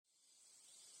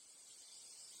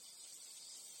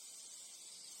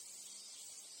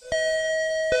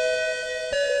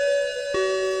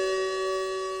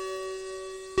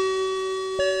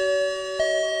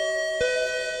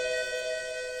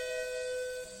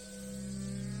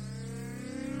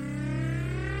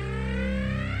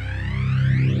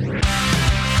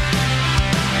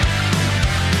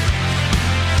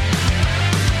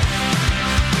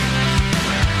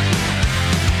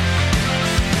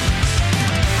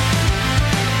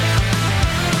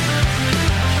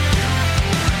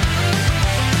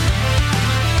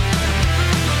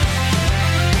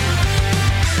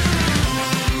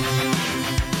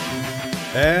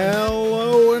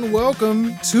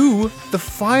welcome to the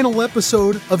final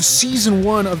episode of Season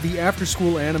 1 of the After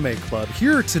School Anime Club.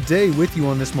 Here today with you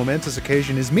on this momentous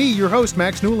occasion is me, your host,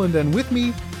 Max Newland, and with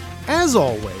me, as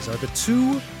always, are the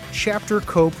two chapter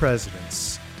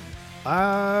co-presidents.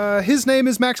 His name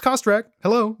is Max Kostrak.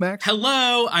 Hello, Max.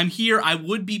 Hello, I'm here. I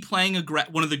would be playing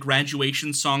one of the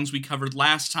graduation songs we covered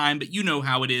last time, but you know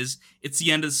how it is. It's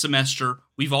the end of the semester.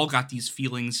 We've all got these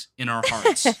feelings in our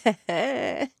hearts.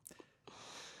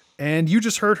 And you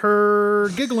just heard her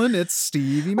giggling. It's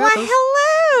Stevie Mathos. Why,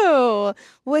 hello!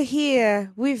 We're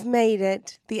here. We've made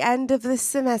it. The end of the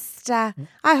semester.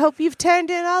 I hope you've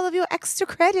turned in all of your extra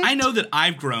credit. I know that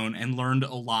I've grown and learned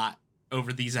a lot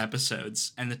over these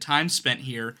episodes, and the time spent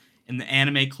here in the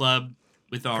anime club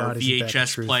with our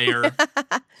VHS player,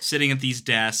 sitting at these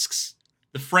desks.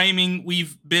 The framing,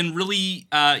 we've been really,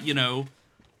 100%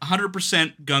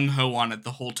 gung-ho on it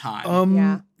the whole time.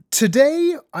 Yeah.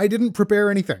 Today, I didn't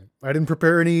prepare anything. I didn't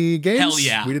prepare any games. Hell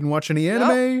yeah. We didn't watch any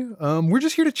anime. Nope. We're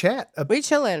just here to chat. We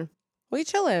chillin'.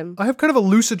 I have kind of a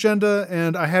loose agenda,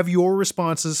 and I have your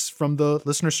responses from the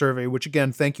listener survey, which,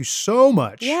 again, thank you so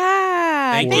much.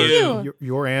 Yeah. Thank you.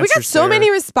 Your answers. We got so many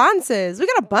responses. We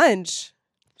got a bunch.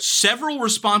 Several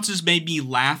responses made me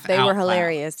laugh They out were loud.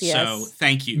 hilarious, yes. So,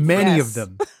 thank you. Many Yes. of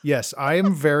them. Yes, I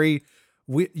am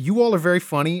you all are very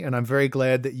funny, and I'm very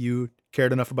glad that you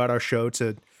cared enough about our show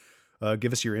to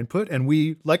give us your input. And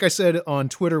we, like I said on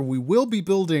Twitter, we will be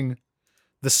building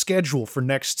the schedule for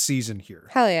next season here.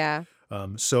 Hell yeah.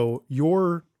 So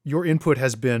your input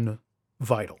has been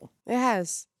vital. It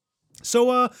has.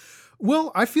 So,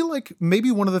 well, I feel like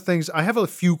maybe one of the things, I have a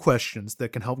few questions that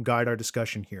can help guide our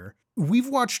discussion here. We've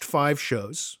watched 5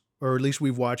 shows, or at least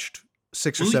we've watched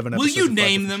 6 or 7 episodes. Will you of 5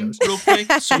 name different them shows. real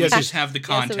quick so we Yes, just have the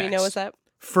context? Yeah, so we know what's up.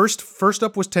 First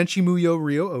up was Tenchi Muyo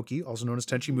Ryo Oki, also known as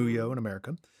Tenchi Muyo in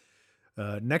America.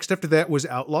 Next after that was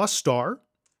Outlaw Star.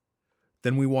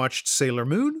 Then we watched Sailor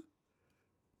Moon,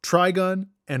 Trigun,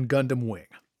 and Gundam Wing.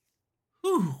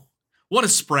 Ooh, what a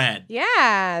spread.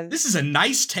 Yeah. This is a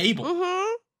nice table.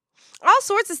 Mm-hmm. All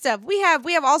sorts of stuff. We have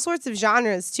all sorts of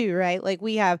genres too, right? Like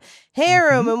we have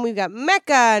harem and we've got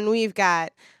mecha and we've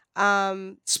got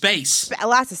Space.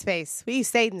 Lots of space. We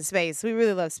stayed in space. We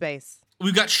really love space.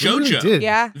 We've got We really shoujo did.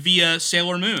 Yeah. via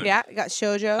Sailor Moon. Yeah. We got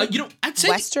shoujo. I'd say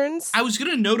Westerns. I was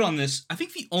going to note on this. I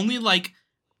think the only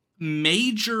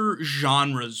major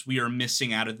genres we are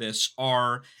missing out of this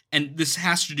are, and this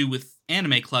has to do with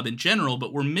Anime Club in general,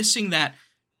 but we're missing that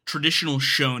traditional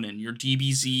shonen, your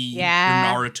DBZ,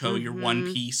 Yeah. your Naruto, your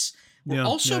One Piece. We're Yeah,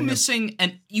 also yeah. missing,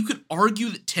 and you could argue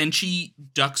that Tenchi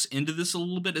ducks into this a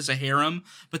little bit as a harem,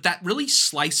 but that really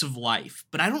slice of life.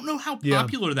 But I don't know how Yeah.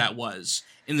 popular that was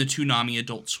in the Toonami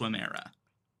Adult Swim era.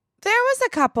 There was a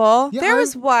couple. Yeah, there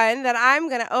was one that I'm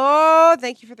going to... Oh,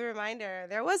 thank you for the reminder.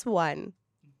 There was one.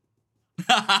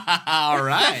 All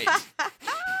right.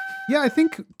 Yeah, I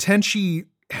think Tenchi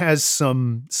has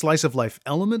some slice of life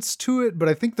elements to it, but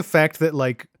I think the fact that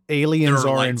aliens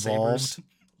There are lightsabers. involved.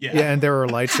 Yeah. Yeah, and there are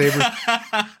lightsabers.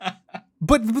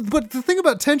 But the thing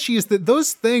about Tenchi is that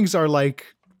those things are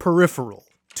peripheral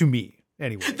to me.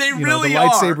 Anyway, They the really are.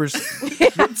 lightsabers.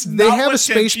 It's They not have what a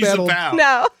space Tenchi's battle. about.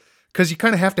 No. Because you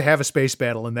kind of have to have a space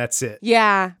battle, and that's it.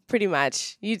 Yeah, pretty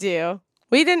much. You do.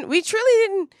 We truly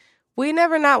didn't. We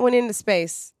never not went into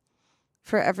space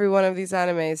for every one of these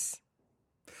animes.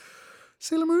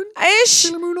 Sailor Moon? Ish.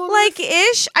 Sailor Moon on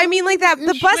Ish. I mean, that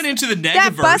the Ish. bus. Went into the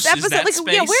That bus Negaverse. Is episode. that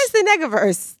space? Yeah, where's the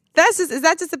Negaverse? Is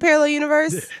that just a parallel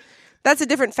universe? That's a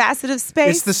different facet of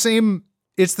space.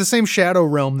 It's the same shadow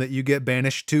realm that you get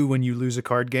banished to when you lose a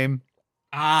card game.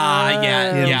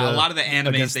 Yeah. In A lot of the animes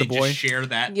Against they the Boy. just share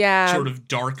that Yeah. sort of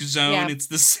dark zone. Yeah. It's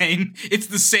the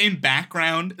same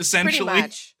background pretty essentially.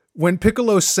 much. When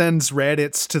Piccolo sends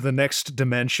Raditz to the next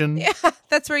dimension. Yeah,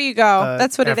 that's where you go.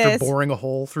 That's what it is. After boring a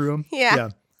hole through him.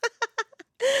 Yeah.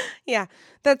 Yeah,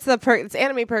 that's it's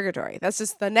anime purgatory. That's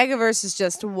just the Negaverse is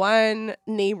just one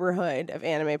neighborhood of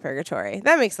anime purgatory.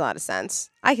 That makes a lot of sense.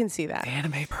 I can see that.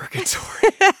 Anime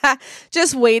purgatory.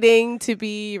 Just waiting to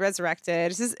be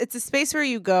resurrected. It's a space where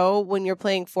you go when you're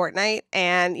playing Fortnite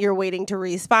and you're waiting to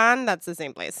respawn. That's the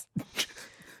same place.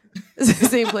 It's the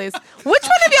same place. Which one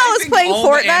of y'all is playing all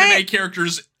Fortnite? the anime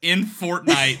characters in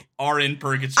Fortnite are in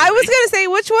purgatory. I was gonna say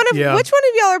which one of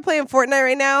y'all are playing Fortnite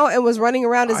right now and was running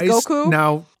around as Goku?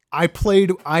 Now, I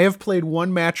have played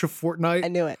one match of Fortnite. I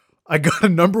knew it. I got a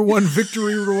 #1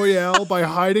 victory royale by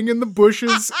hiding in the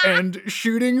bushes and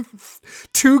shooting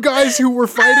 2 guys who were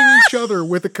fighting each other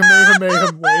with a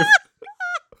Kamehameha wave.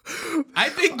 I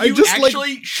think I you just,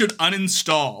 actually should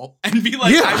uninstall and be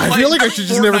like, Yeah, I feel like I should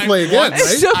just never play again,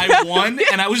 once, right? I won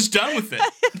and I was done with it.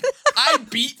 I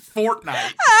beat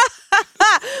Fortnite.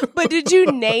 But did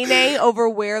you nay over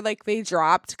where like they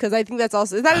dropped? Because I think that's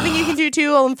also, is that a thing you can do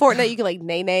too on Fortnite? You can like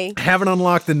nay. Haven't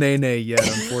unlocked the nay yet,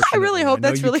 unfortunately. I really hope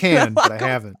that's really you can, but I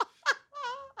haven't.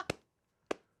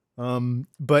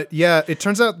 But yeah, it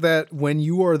turns out that when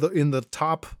you are in the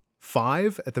top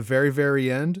 5 at the very,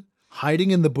 very end,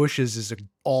 hiding in the bushes is an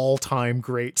all-time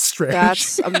great strategy.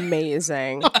 That's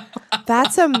amazing.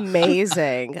 That's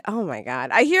amazing. Oh my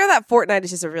God. I hear that Fortnite is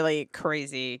just a really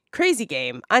crazy, crazy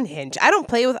game. Unhinged. I don't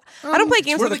play games with other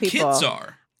people. Where the kids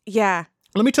are. Yeah.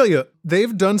 Let me tell you,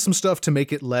 they've done some stuff to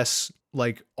make it less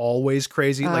like always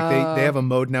crazy. Like they have a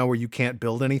mode now where you can't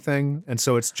build anything, and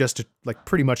so it's just like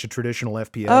pretty much a traditional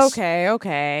FPS.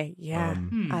 Okay. Yeah.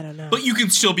 I don't know. But you can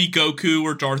still be Goku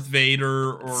or Darth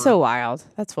Vader or so wild.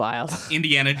 That's wild.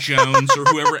 Indiana Jones or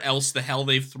whoever else the hell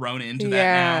they've thrown into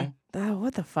that now. Oh,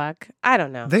 what the fuck? I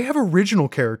don't know. They have original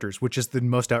characters, which is the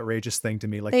most outrageous thing to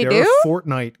me. Like they there are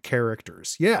Fortnite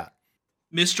characters. Yeah.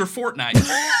 Mr. Fortnite.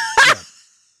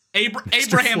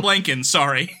 Abraham Lincoln,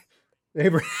 sorry.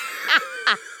 Abraham.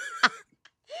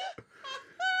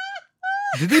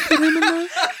 Did they put him in there?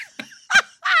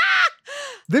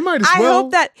 They might as well. I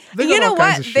hope that, you know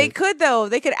what? They could, though.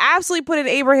 They could absolutely put an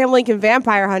Abraham Lincoln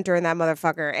vampire hunter in that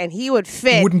motherfucker, and he would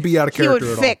fit. He wouldn't be out of character at all.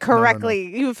 He would fit correctly.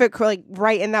 No. He would fit like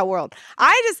right in that world.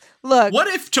 I just, look. What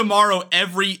if tomorrow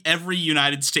every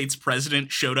United States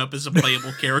president showed up as a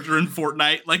playable character in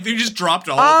Fortnite? Like, they just dropped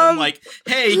all of them, like,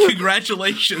 hey,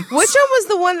 congratulations. Which one was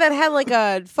the one that had like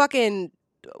a fucking...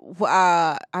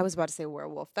 I was about to say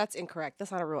werewolf. That's incorrect.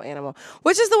 That's not a real animal.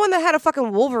 Which is the one that had a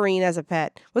fucking Wolverine as a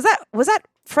pet? Was that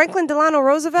Franklin Delano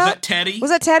Roosevelt? Was that Teddy? Was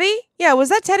that Teddy? Yeah, was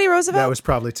that Teddy Roosevelt? That was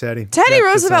probably Teddy. Teddy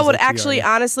Roosevelt would actually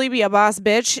honestly be a boss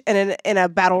bitch in a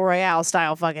battle royale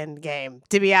style fucking game.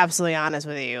 To be absolutely honest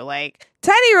with you, like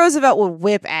Teddy Roosevelt would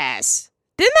whip ass.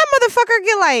 Didn't that motherfucker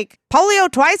get like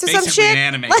polio twice or basically some shit? An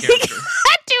anime character.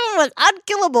 That dude was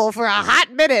unkillable for a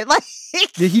hot minute. Like,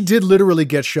 yeah, he did literally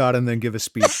get shot and then give a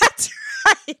speech. That's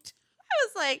right. I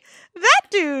was like,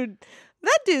 that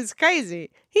dude's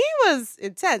crazy. He was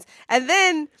intense. And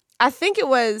then I think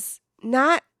was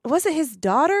it his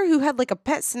daughter who had like a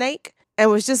pet snake and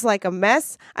was just like a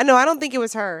mess? I don't think it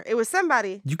was her. It was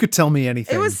somebody. You could tell me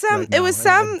anything. It was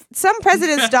some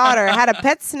president's daughter had a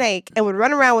pet snake and would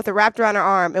run around with it wrapped around her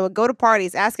arm and would go to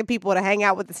parties asking people to hang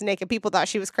out with the snake, and people thought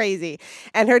she was crazy.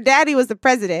 And her daddy was the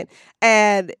president,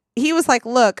 and he was like,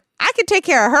 look, I can take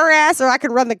care of her ass or I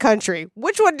can run the country.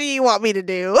 Which one do you want me to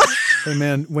do? Hey,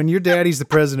 man, when your daddy's the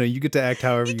president, you get to act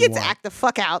however you want. You get to act the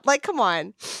fuck out. Like, come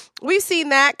on. We've seen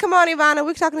that. Come on, Ivana.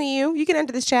 We're talking to you. You can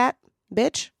enter this chat,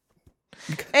 bitch.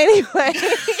 Anyway.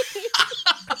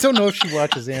 I don't know if she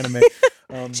watches anime.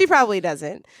 She probably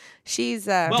doesn't. She's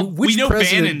we know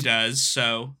Bannon does,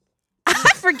 so I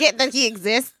forget that he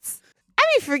exists.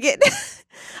 Forget.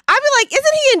 I'd be like,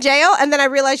 isn't he in jail? And then I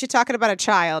realize you're talking about a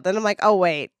child, and I'm like, oh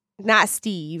wait, not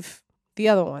Steve, the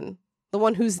other one, the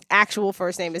one whose actual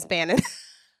first name is Bannon.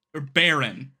 Or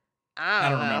Baron. I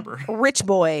don't remember. Rich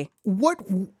boy. What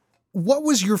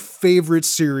was your favorite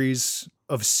series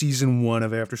of season 1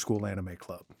 of After School Anime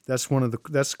Club? That's one of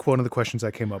the questions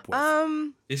I came up with.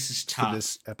 This is tough. For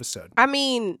this episode. I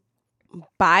mean,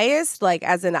 biased, like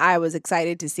as in I was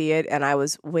excited to see it, and I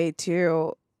was way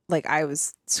too like I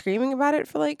was screaming about it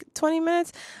for like 20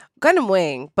 minutes. Gundam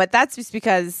Wing, but that's just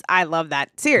because I love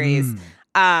that series.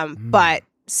 But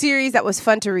series that was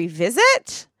fun to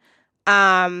revisit,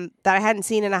 that I hadn't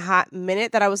seen in a hot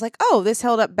minute, that I was like, oh, this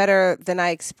held up better than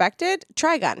I expected.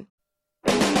 Trigun.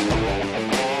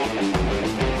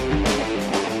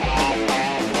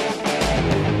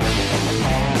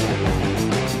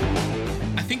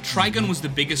 I think Trigun was the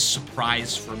biggest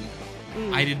surprise for me.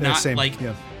 I did not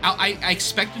I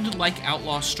expected to like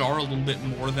Outlaw Star a little bit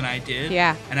more than I did.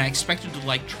 Yeah. And I expected to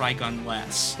like Trigun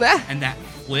less. And that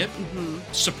flip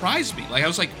surprised me. Like, I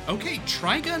was like, okay,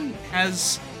 Trigun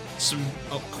has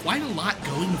quite a lot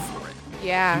going for it.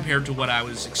 Yeah. Compared to what I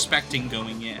was expecting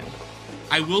going in.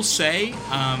 I will say,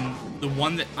 the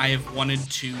one that I have wanted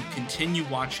to continue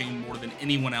watching more than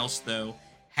anyone else, though,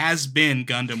 has been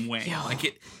Gundam Wing. Yo.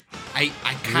 Like, I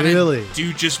kind of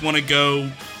do just want to go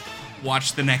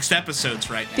watch the next episodes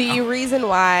right now. The reason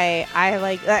why I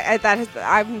like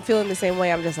I'm feeling the same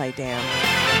way. I'm just like, damn.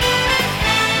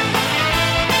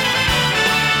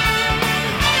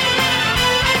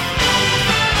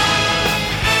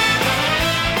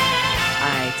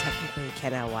 I technically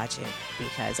cannot watch it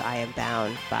because I am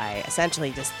bound by essentially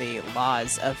just the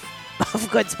laws of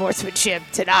good sportsmanship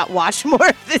to not watch more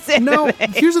of this anime. No,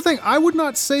 here's the thing. I would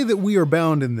not say that we are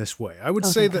bound in this way. I would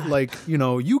say that, like, you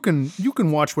know, you can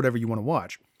watch whatever you want to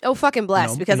watch. Oh, fucking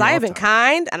blessed, because I have been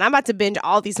kind, and I'm about to binge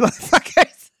all these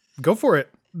motherfuckers. Go for it.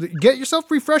 Get yourself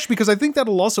refreshed, because I think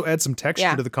that'll also add some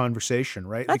texture to the conversation,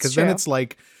 right? That's because true. Then it's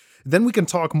like, then we can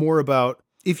talk more about,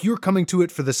 if you're coming to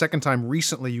it for the second time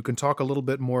recently, you can talk a little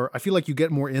bit more. I feel like you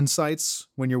get more insights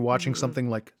when you're watching something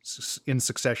like in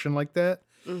succession like that.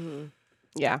 Mm-hmm.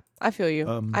 Yeah, I feel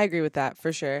you. I agree with that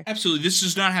for sure. Absolutely. This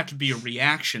does not have to be a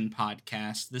reaction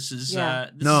podcast. This is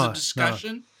a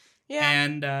discussion. No. Yeah.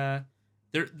 And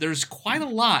there's quite a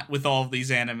lot with all of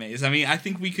these animes. I mean, I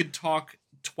think we could talk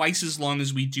twice as long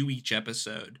as we do each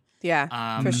episode.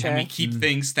 Yeah, for sure. And we keep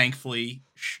things, thankfully,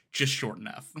 just short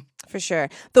enough. For sure.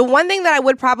 The one thing that I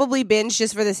would probably binge,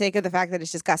 just for the sake of the fact that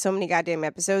it's just got so many goddamn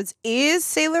episodes, is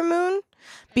Sailor Moon.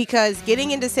 Because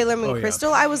getting into Sailor Moon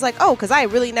Crystal, I was like, because I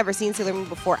had really never seen Sailor Moon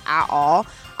before at all.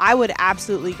 I would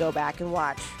absolutely go back and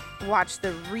watch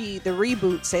the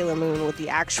reboot Sailor Moon with the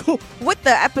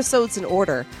episodes in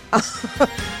order.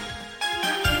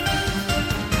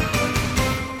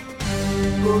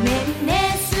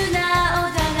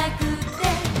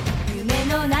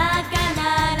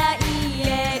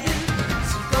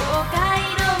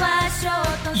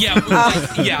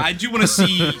 Yeah, I do want to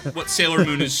see what Sailor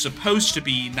Moon is supposed to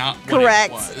be, not what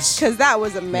it was. Because that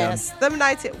was a mess. Them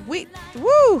nights, we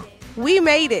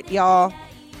made it, y'all.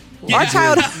 Yeah. Our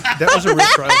child. That was a real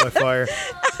trial by fire.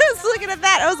 I was looking at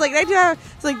that. I was like,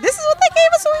 it's like, this is what they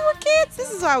gave us when we were kids.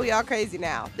 This is why we all crazy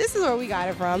now. This is where we got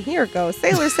it from. Here it goes.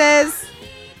 Sailor says,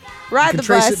 ride the bus.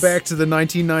 You can trace it back to the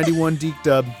 1991 Deke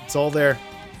dub. It's all there.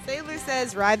 Sailor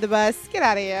says, ride the bus. Get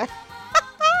out of here.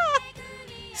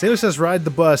 Sailor says ride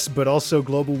the bus, but also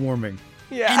global warming.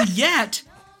 Yeah. And yet,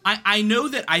 I know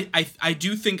that I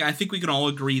think we can all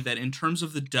agree that in terms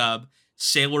of the dub,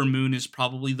 Sailor Moon is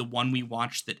probably the one we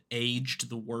watched that aged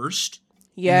the worst.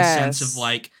 Yes. In the sense of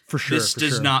like, this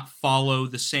does not follow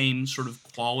the same sort of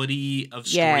quality of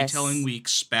storytelling we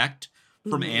expect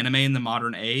from anime in the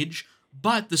modern age.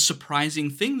 But the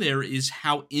surprising thing there is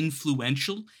how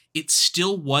influential it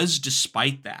still was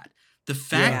despite that. The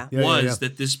fact was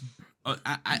that this...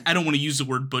 I don't want to use the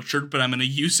word butchered, but I'm going to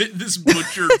use it. This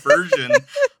butchered version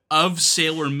of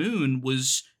Sailor Moon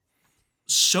was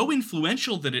so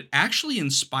influential that it actually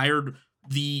inspired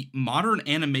the modern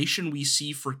animation we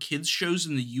see for kids shows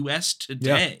in the US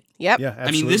today. Yep. Yeah, absolutely.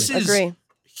 I mean, this is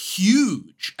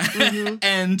huge.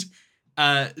 And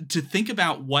to think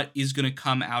about what is going to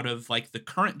come out of like the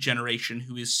current generation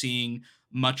who is seeing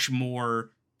much more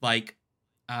like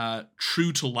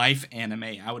true to life anime,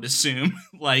 I would assume.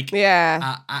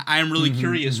 I'm really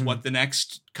curious what the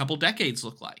next couple decades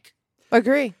look like.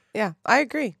 Agree. Yeah, I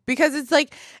agree. Because it's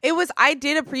like, I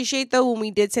did appreciate though when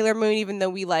we did Sailor Moon, even though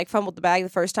we like fumbled the bag the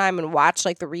first time and watched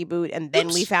like the reboot and then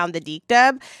we found the Deke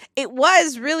dub. It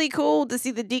was really cool to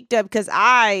see the Deke dub because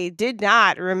I did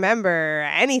not remember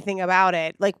anything about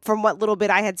it. Like from what little bit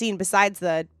I had seen besides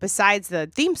the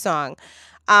theme song.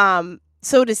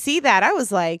 So to see that, I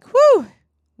was like, whew.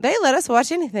 They let us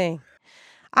watch anything.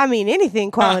 I mean,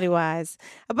 anything quality-wise.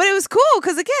 But it was cool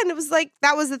because, again, it was like,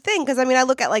 that was the thing. Because, I mean, I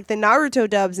look at, like, the Naruto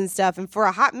dubs and stuff, and for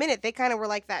a hot minute, they kind of were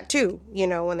like that, too,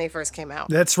 when they first came out.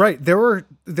 That's right. There were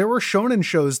shonen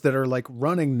shows that are, like,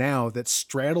 running now that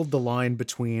straddled the line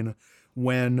between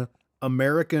when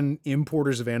American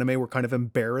importers of anime were kind of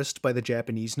embarrassed by the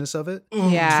Japaneseness of it.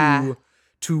 Yeah.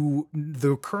 To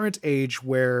the current age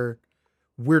where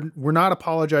we're not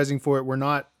apologizing for it. We're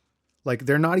not, like,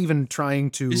 they're not even trying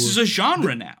to... This is a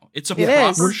genre now. It's a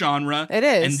proper genre. It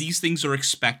is. And these things are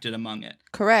expected among it.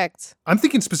 Correct. I'm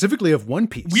thinking specifically of One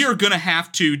Piece. We are going to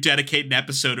have to dedicate an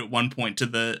episode at one point to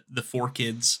the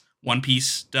 4Kids One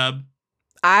Piece dub.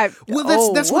 That's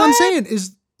what I'm saying,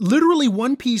 is literally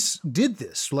One Piece did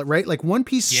this, right? Like, One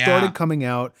Piece started coming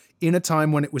out in a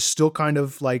time when it was still kind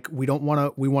of like, we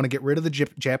want to get rid of the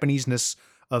Japaneseness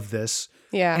of this.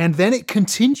 Yeah. And then it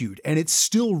continued, and it's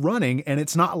still running, and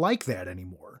it's not like that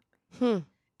anymore.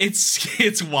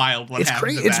 It's wild what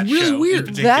happened to that It's really show weird. in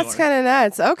particular. That's kind of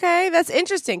nuts. Okay, that's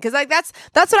interesting because like that's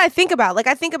what I think about. Like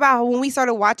I think about when we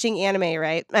started watching anime,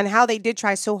 right, and how they did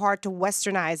try so hard to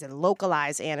westernize and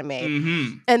localize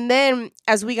anime. And then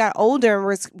as we got older and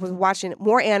was watching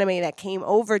more anime that came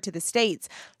over to the States,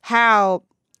 how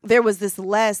there was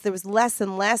less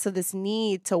and less of this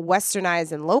need to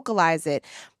westernize and localize it.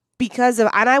 Because of,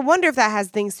 and I wonder if that has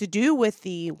things to do with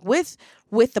the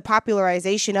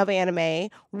popularization of anime,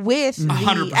 with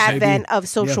the advent of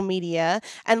social media,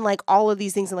 and like all of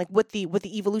these things, and like with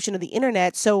the evolution of the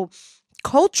internet. So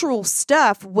cultural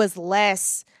stuff was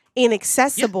less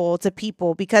inaccessible to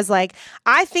people because, like,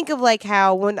 I think of like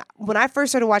how when I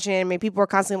first started watching anime, people were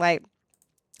constantly like,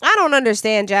 I don't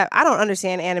understand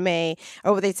anime,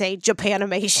 or what they say,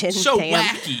 Japanimation. So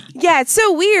wacky. Yeah, it's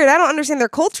so weird. I don't understand their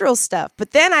cultural stuff.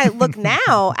 But then I look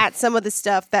now at some of the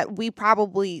stuff that we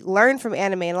probably learned from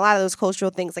anime and a lot of those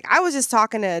cultural things. Like I was just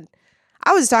talking to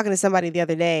somebody the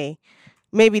other day,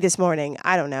 maybe this morning.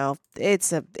 I don't know.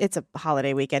 It's a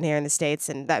holiday weekend here in the States,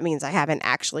 and that means I haven't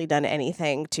actually done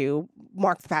anything to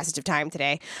mark the passage of time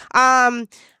today.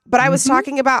 But I was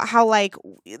talking about how like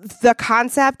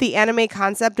the anime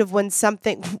concept of when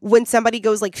somebody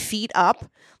goes like feet up,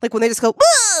 like when they just go,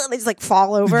 they just like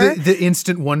fall over. The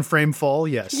instant one frame fall,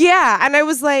 yes. Yeah, and I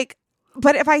was like,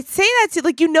 but if I say that to,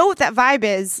 like, you know what that vibe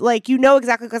is, like, you know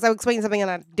exactly, because I was explaining something in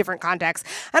a different context,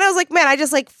 and I was like, man, I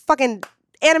just like fucking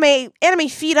anime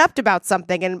feet upped about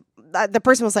something, and the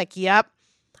person was like, yep.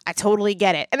 I totally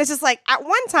get it. And it's just like, at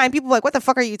one time, people were like, what the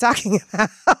fuck are you talking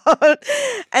about?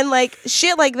 And like,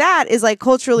 shit like that is like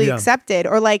culturally accepted.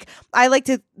 Or like, I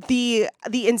liked the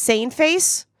insane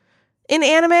face in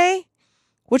anime,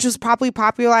 which was probably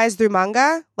popularized through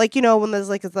manga. Like, you know, when there's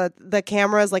like the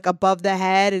camera is like above the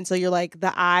head. And so you're like,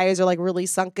 the eyes are like really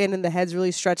sunken and the head's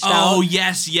really stretched out. Oh,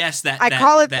 yes. I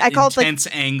call it intense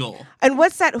like, angle. And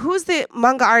what's that? Who's the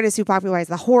manga artist who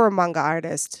popularized the horror manga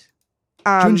artist?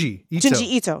 Junji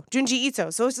Ito.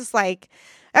 So it's just like,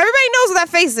 everybody knows what that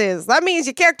face is. That means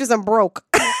your character's broke.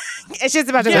 It's just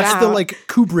about to go down. That's the like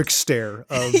Kubrick stare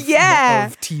of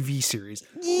TV series.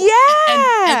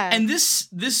 Yeah. And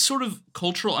this sort of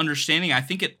cultural understanding, I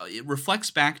think it reflects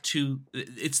back to,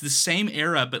 it's the same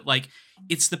era, but like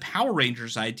it's the Power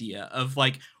Rangers idea of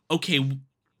like, okay,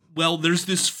 well, there's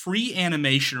this free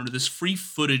animation or this free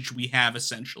footage we have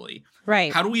essentially.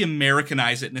 Right. How do we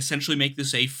Americanize it and essentially make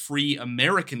this a free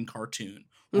American cartoon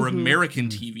or American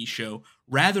TV show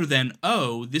rather than,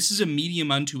 oh, this is a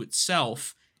medium unto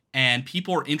itself and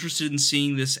people are interested in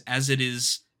seeing this as it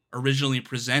is originally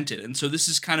presented. And so this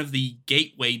is kind of the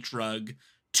gateway drug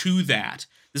to that.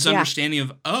 This understanding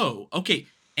of, oh, okay,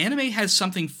 anime has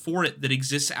something for it that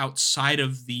exists outside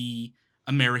of the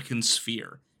American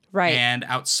sphere. Right. And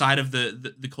outside of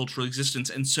the cultural existence.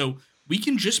 And so we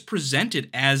can just present it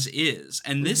as is.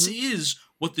 And this is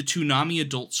what the Toonami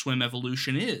Adult Swim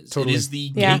evolution is. Totally. It is the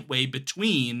gateway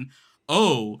between,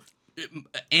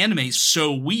 anime's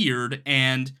so weird,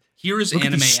 and here is Look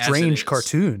anime at these as strange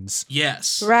cartoons.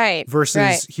 Yes. Right.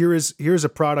 Versus here's a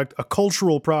product, a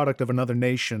cultural product of another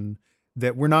nation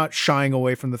that we're not shying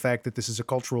away from the fact that this is a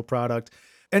cultural product.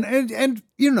 And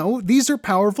you know, these are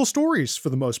powerful stories for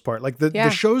the most part. Like the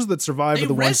shows that survive are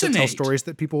the ones that tell stories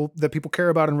that people care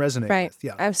about and resonate with.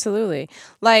 Yeah, absolutely.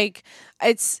 Like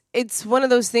it's one of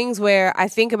those things where I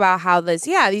think about how these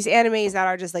animes that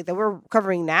are just like that we're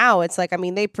covering now. It's like, I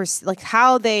mean, most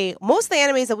of the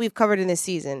animes that we've covered in this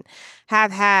season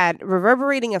have had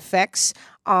reverberating effects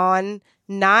on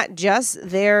not just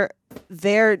their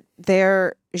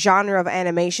genre of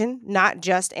animation, not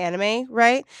just anime,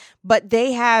 right? But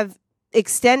they have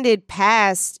extended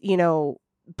past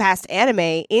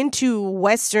anime into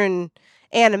Western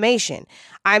animation.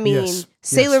 I mean,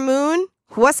 Sailor Moon,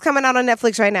 what's coming out on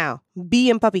Netflix right now? Bee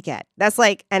and Puppy Cat. That's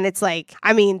like, and it's like,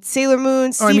 I mean, Sailor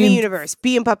Moon, Steven Universe,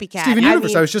 Bee and Puppy Cat. Steven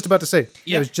Universe, I was just about to say.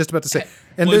 Yeah. I was just about to say.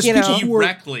 And there's people who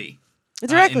directly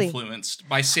influenced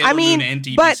by Sailor Moon and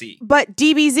DBZ. But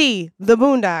DBZ, the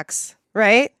Boondocks,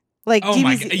 right? Like DBZ,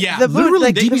 my God. Yeah.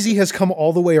 Literally, DBZ has come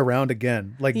all the way around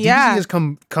again. Like DBZ has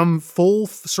come full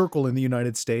circle in the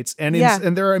United States, and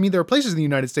there are places in the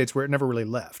United States where it never really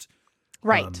left.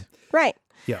 Right. Right.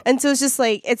 Yeah. And so it's just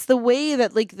like, it's the way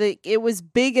that like it was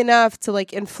big enough to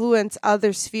like influence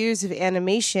other spheres of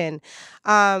animation,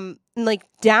 like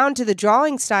down to the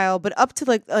drawing style, but up to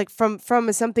like from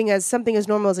something as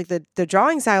normal as like the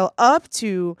drawing style up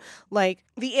to like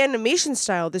the animation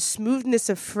style, the smoothness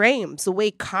of frames, the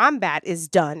way combat is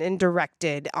done and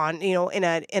directed on, in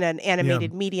an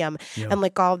animated medium and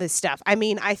like all this stuff. I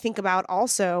mean, I think about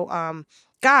also,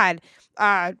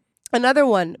 another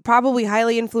one, probably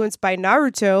highly influenced by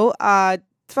Naruto,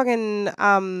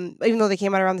 even though they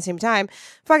came out around the same time,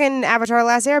 fucking Avatar: The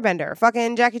Last Airbender,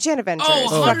 fucking Jackie Chan Adventures.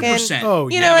 Oh,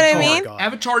 100%. You know what I mean?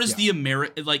 Avatar is the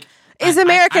American,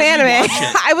 American anime.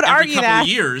 I would argue every couple that. Of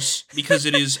years because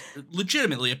it is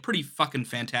legitimately a pretty fucking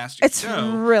fantastic show. It's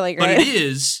really great. But it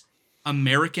is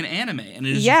American anime, and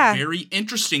it is very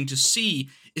interesting to see,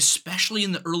 especially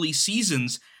in the early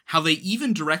seasons, how they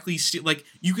even directly see, like,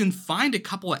 you can find a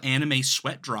couple of anime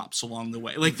sweat drops along the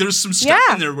way. Like, there's some stuff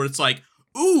in there where it's like,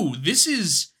 ooh, this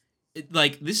is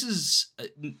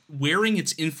wearing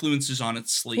its influences on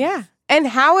its sleeve. Yeah. And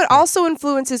how it also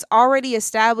influences already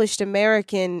established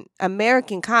American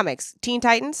comics. Teen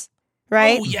Titans,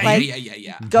 right? Oh, yeah, like,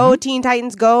 yeah. Go Teen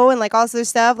Titans Go and like all this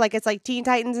stuff. Like it's like Teen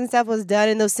Titans and stuff was done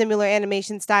in those similar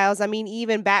animation styles. I mean,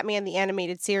 even Batman the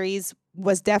Animated Series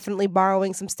was definitely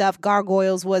borrowing some stuff.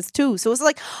 Gargoyles was too. So it's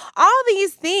like all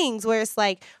these things where it's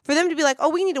like for them to be like, oh,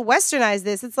 we need to westernize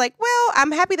this. It's like, well,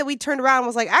 I'm happy that we turned around and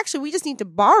was like, actually, we just need to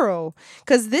borrow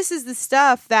because this is the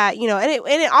stuff that, you know, and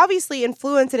it obviously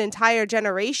influenced an entire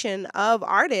generation of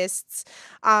artists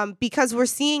because we're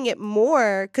seeing it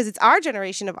more because it's our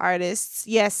generation of artists.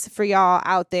 Yes, for y'all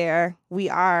out there, we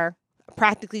are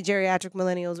practically geriatric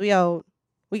millennials.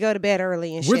 We go to bed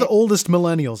early and We're shit. the oldest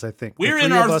millennials, I think. We're The in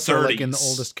three our of us are 30s. like in the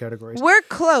oldest categories. We're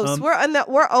close. We're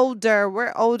older.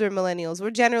 We're older millennials.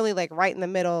 We're generally like right in the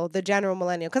middle, the general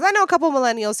millennial. Because I know a couple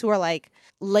millennials who are like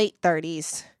late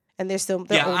 30s, and they're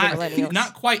older millennials.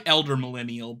 Not quite elder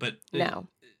millennial, but No.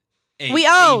 We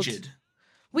old. Aged.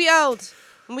 We old.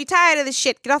 And we tired of this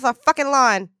shit. Get off our fucking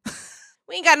lawn.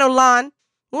 We ain't got no lawn.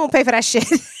 We won't pay for that shit.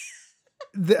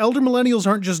 The elder millennials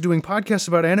aren't just doing podcasts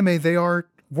about anime. They are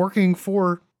working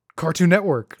for Cartoon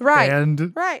Network, Right.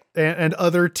 and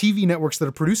other TV networks that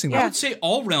are producing I them. would say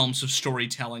all realms of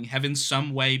storytelling have in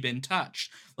some way been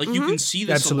touched. Like you can see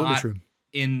this Absolutely a lot true.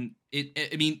 in it.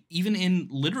 I mean, even in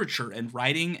literature and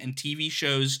writing and TV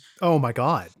shows, Oh my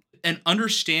god! an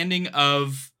understanding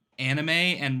of anime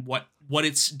and what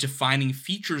its defining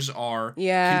features are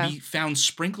Yeah. can be found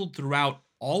sprinkled throughout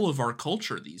all of our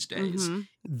culture these days. Mhm.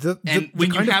 And when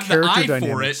you kind of have the eye character for it,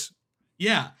 dynamics-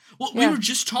 yeah. Well, we were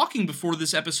just talking before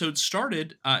this episode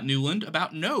started, Newland,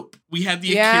 about Nope. We had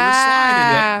the Akira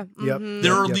slide in it. Yep. Mhm.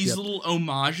 There are these little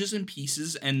homages and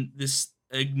pieces and this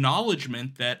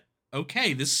acknowledgement that,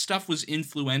 okay, this stuff was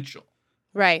influential.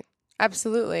 Right.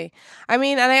 Absolutely. I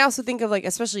mean, and I also think of like,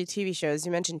 especially TV shows.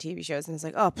 You mentioned TV shows, and it's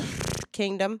like, oh,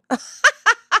 Kingdom.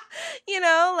 You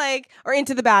know, like, or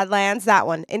Into the Badlands, that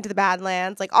one, Into the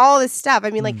Badlands, like all this stuff. I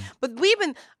mean, like, but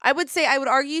I would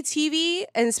argue TV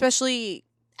and especially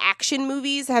action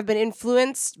movies have been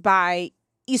influenced by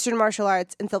Eastern martial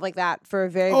arts and stuff like that for a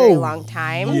very, very long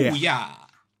time. Oh, yeah.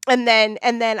 And then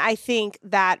I think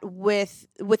that with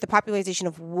the popularization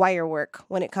of wire work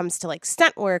when it comes to like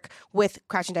stunt work with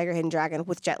Crouching Tiger, Hidden Dragon,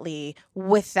 with Jet Li,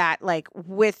 with that, like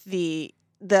with the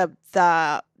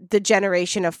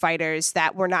generation of fighters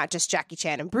that were not just Jackie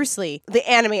Chan and Bruce Lee, the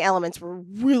anime elements were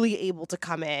really able to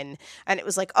come in. And it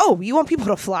was like, oh, you want people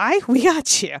to fly? We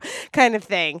got you, kind of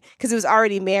thing. Because it was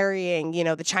already marrying, you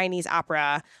know, the Chinese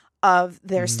opera of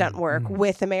their stunt work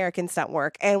with American stunt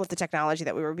work and with the technology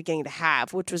that we were beginning to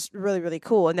have, which was really, really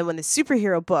cool. And then when the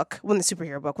superhero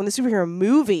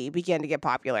movie began to get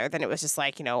popular, then it was just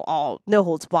like, you know, all no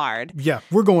holds barred. Yeah,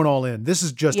 we're going all in. This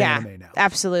is just anime now.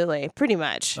 Absolutely. Pretty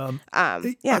much.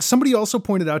 Somebody also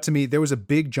pointed out to me there was a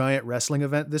big giant wrestling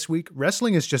event this week.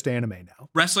 Wrestling is just anime now.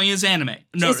 Wrestling is anime.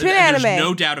 No, It's been there's anime.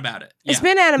 no doubt about it. It's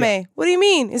been anime. Yeah. What do you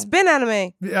mean? It's been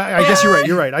anime. I guess you're right.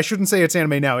 You're right. I shouldn't say it's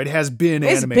anime now. It has been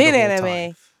It's anime. been the whole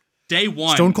anime. time. Day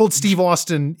one. Stone Cold Steve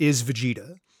Austin is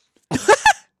Vegeta.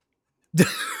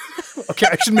 Okay,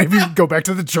 I should maybe go back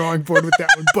to the drawing board with that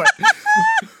one.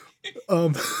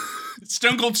 But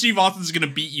Stone Cold Steve Austin's going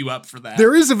to beat you up for that.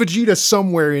 there is a Vegeta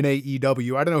somewhere in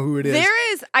AEW. I don't know who it is.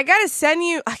 There is. I gotta send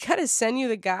you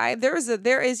the guy. There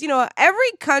is. You know,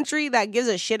 every country that gives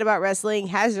a shit about wrestling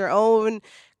has their own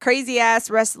crazy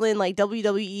ass wrestling like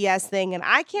WWE thing, and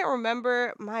I can't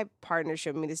remember. My partner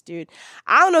showed me this dude.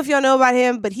 I don't know if y'all know about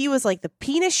him, but he was like the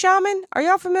penis shaman. Are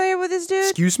y'all familiar with this dude?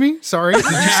 Excuse me? Sorry. Did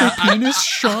you say penis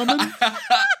shaman?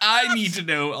 I need to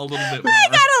know a little bit more. I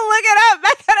gotta look it up.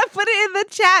 I gotta put it in the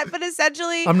chat. But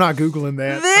essentially, I'm not Googling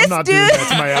that. This I'm not doing dude- that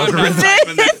to my I'm not algorithm.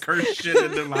 typing that curse shit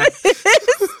into my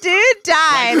this dude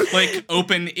died. like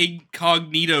open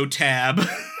incognito tab.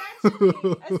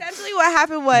 Essentially, what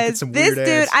happened was some this weird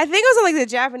dude. ass- I think it was on like the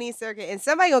Japanese circuit, and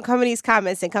somebody gonna come in these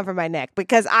comments and come for my neck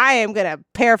because I am gonna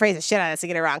paraphrase the shit out of this to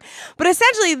get it wrong. But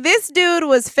essentially, this dude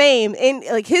was famed, and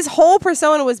like his whole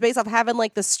persona was based off having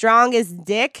like the strongest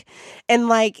dick, and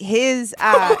like his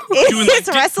Doing, like, his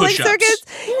dick wrestling push-ups. circuits.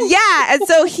 Yeah, and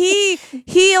so he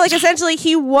like essentially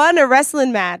he won a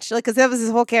wrestling match, like because that was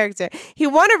his whole character. He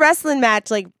won a wrestling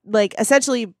match, like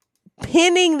essentially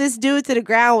pinning this dude to the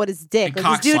ground with his dick. And Like,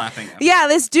 cock this dude, slapping him. yeah,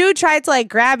 this dude tried to like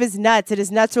grab his nuts, and his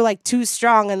nuts were like too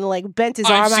strong, and like bent his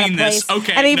arm I've out seen of this. place.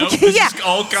 Okay, and he, no, this yeah. is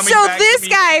all coming So back this to me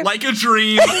guy, like a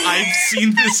dream. I've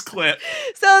seen this clip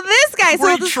so this guy,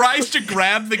 where so he this, tries to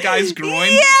grab the guy's groin,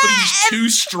 Yeah, but he's too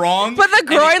strong. but the and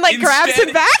groin, like, grabs instead,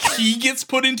 him back? He gets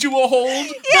put into a hold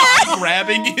Yeah. by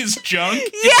grabbing his junk.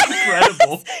 Yes. It's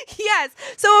incredible. yes.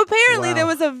 So apparently Wow. there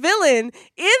was a villain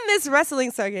in this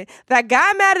wrestling circuit that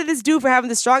got mad at this dude dude for having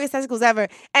the strongest testicles ever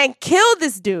and killed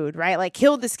this dude, right? Like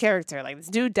killed this character. Like this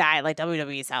dude died. Like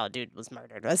WWE style dude was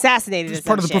murdered, assassinated. It's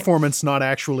part of the performance, not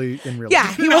actually in real life.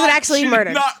 Yeah, he wasn't actually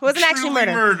murdered. Wasn't actually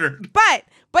murdered.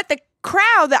 But the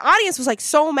crowd, the audience was like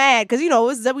so mad because, you know, it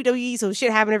was WWE, so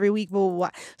shit happened every week, blah, blah, blah.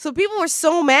 So people were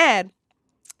so mad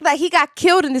that he got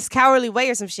killed in this cowardly way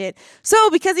or some shit. So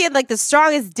because he had like the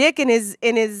strongest dick in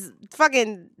his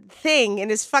fucking thing, in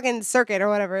his fucking circuit or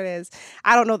whatever it is,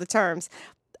 I don't know the terms.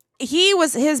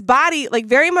 His body, like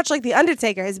very much like the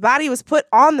Undertaker, his body was put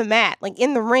on the mat, like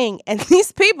in the ring, and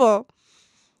these people,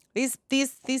 these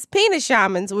penis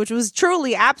shamans, which was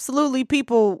truly absolutely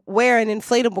people wearing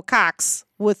inflatable cocks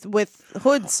with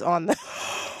hoods on them.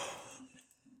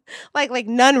 like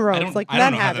nun robes, like nun habits. I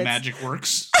don't know how the magic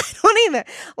works. I don't either.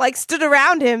 Like stood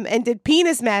around him and did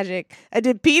penis magic. I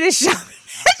did penis shaman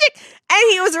magic, and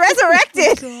he was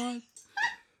resurrected. Oh, God.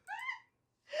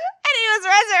 And he was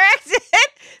resurrected.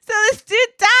 So this dude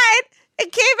died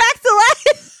and came back to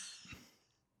life.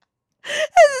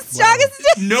 As the strongest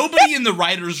dude. Nobody in the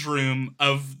writer's room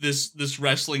of this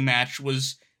wrestling match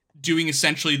was doing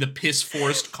essentially the piss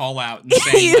forced call out and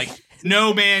saying like,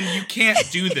 no, man, you can't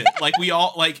do this. Like we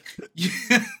all like,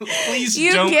 please don't.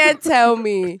 You can't tell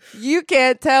me. You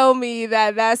can't tell me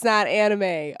that that's not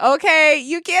anime. Okay,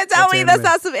 you can't tell me that's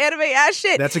not some anime ass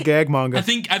shit. That's a gag manga. I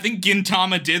think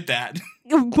Gintama did that.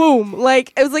 Boom.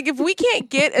 Like it was like if we can't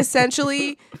get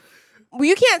essentially,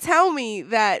 you can't tell me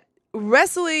that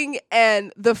wrestling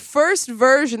and the first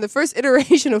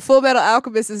iteration of Full Metal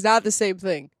Alchemist is not the same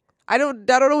thing. I don't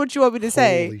know what you want me to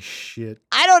say. Holy shit.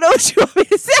 I don't know what you want me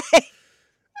to say.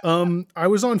 I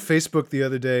was on Facebook the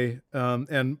other day,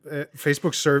 and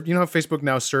Facebook served. You know how Facebook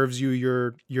now serves you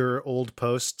your old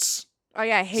posts. Oh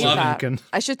yeah, I hate that.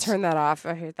 I should turn that off.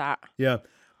 I hate that. Yeah,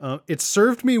 it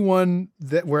served me one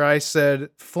where I said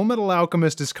Full Metal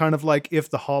Alchemist is kind of like if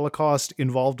the Holocaust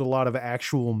involved a lot of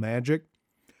actual magic.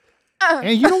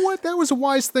 And you know what? That was a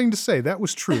wise thing to say. That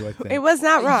was true, I think. It was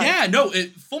not wrong. Yeah, no,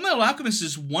 Full Metal Alchemist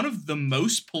is one of the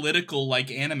most political, like,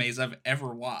 animes I've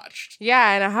ever watched.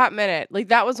 Yeah, in a hot minute. Like,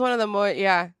 that was one of the more,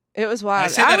 it was wild. I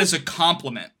say that as a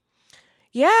compliment.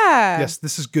 Yeah. Yes,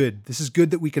 this is good. This is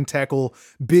good that we can tackle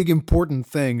big, important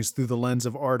things through the lens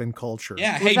of art and culture.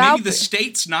 Yeah, hey, maybe the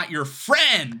state's not your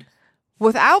friend.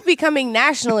 Without becoming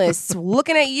nationalists.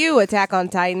 Looking at you, Attack on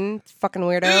Titan. Fucking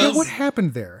weirdos. Yeah, what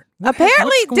happened there?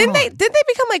 Apparently, didn't they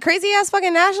become like crazy ass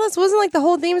fucking nationalists? Wasn't like the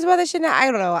whole themes about this shit? I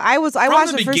don't know. I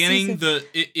watched the beginning.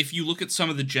 If you look at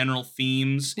some of the general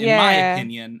themes, in my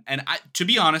opinion, and to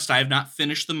be honest, I have not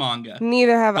finished the manga.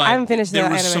 Neither have I. I haven't finished the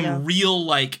anime. There was some real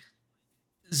like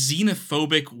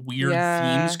xenophobic weird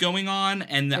themes going on,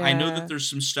 and I know that there's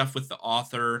some stuff with the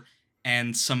author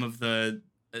and some of the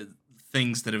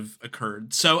things that have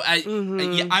occurred. So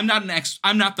I'm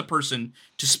not the person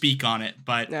to speak on it,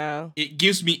 but it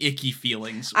gives me icky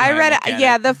feelings. I read it.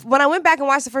 When I went back and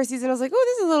watched the first season, I was like, oh,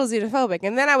 this is a little xenophobic.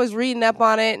 And then I was reading up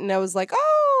on it, and I was like,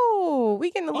 oh,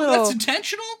 we can that's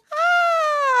intentional?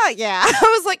 Yeah. I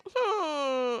was like,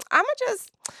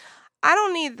 I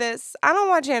don't need this. I don't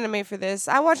watch anime for this.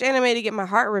 I watch anime to get my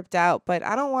heart ripped out, but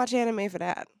I don't watch anime for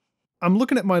that. I'm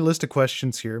looking at my list of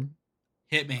questions here.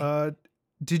 Hit me.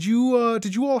 Did you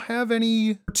all have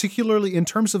any, particularly in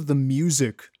terms of the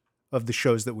music of the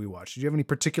shows that we watched? Did you have any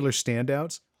particular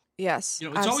standouts? Yes.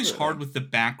 You know, it's always hard with the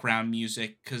background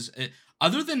music because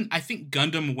other than I think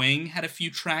Gundam Wing had a few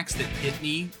tracks that hit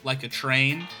me like a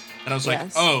train. That I was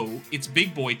like, oh, it's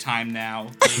big boy time now.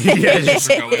 The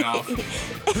are going off.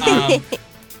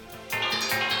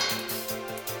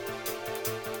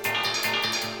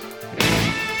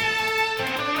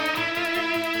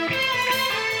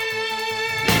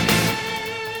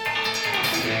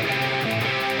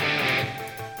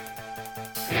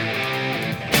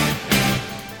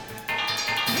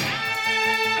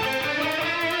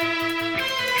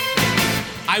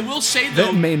 I will say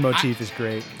though, that main motif is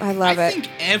great. I love it. I think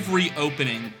every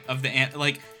opening of the I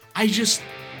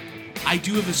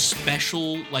do have a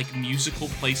special like musical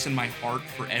place in my heart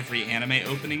for every anime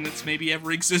opening that's maybe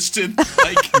ever existed.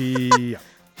 Like,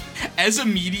 as a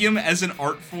medium, as an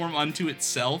art form unto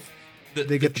itself,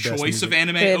 the choice of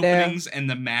anime openings and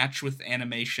the match with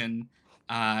animation,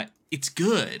 it's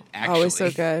good. Actually, always so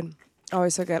good.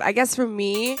 Always so good. I guess for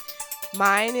me.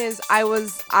 Mine is I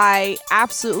always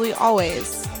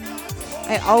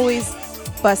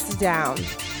busted down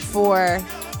for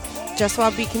Just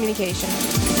One Beat Communication.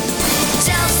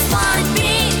 Just one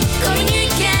beat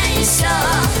communication.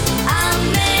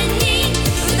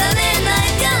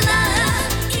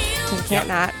 Can't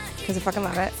not, because I fucking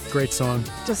love it. Great song.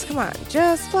 Just come on.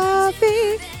 Just one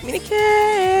beat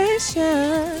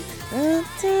communication.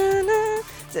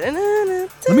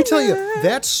 Let me tell you,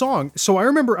 that song. So I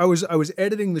remember I was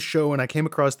editing the show and I came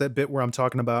across that bit where I'm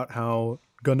talking about how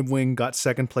Gundam Wing got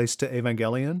second place to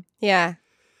Evangelion. Yeah.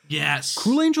 Yes.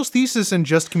 Cruel Angel's Thesis and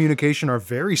Just Communication are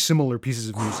very similar pieces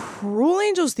of music. Cruel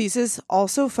Angel's Thesis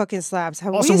also fucking slaps.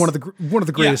 Also one of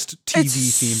the greatest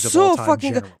TV themes of all time. So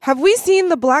fucking good. Have we seen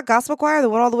the Black Gospel Choir that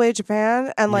went all the way to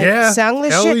Japan and sang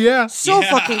this shit? Yeah. So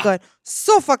fucking good.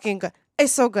 So fucking good.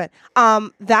 It's so good.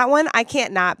 That one I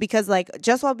can't not, because like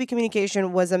Just Love Be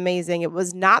Communication was amazing. It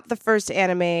was not the first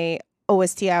anime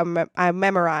OST I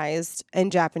memorized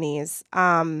in Japanese.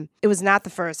 It was not the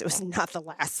first. It was not the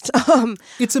last.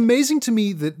 It's amazing to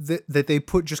me that they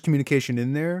put Just Communication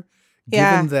in there,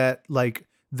 given that like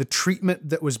the treatment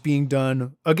that was being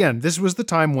done. Again, this was the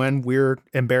time when we're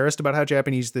embarrassed about how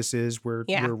Japanese this is. We're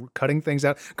cutting things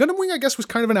out. Gundam Wing, I guess, was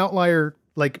kind of an outlier,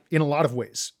 like in a lot of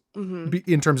ways.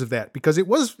 In terms of that, because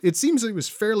it seems it was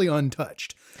fairly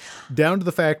untouched, down to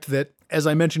the fact that, as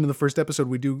I mentioned in the first episode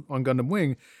we do on Gundam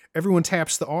Wing, everyone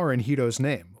taps the R in Hito's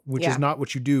name, which is not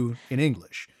what you do in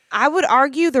English. I would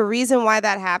argue the reason why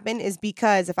that happened is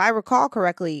because, if I recall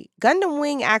correctly, Gundam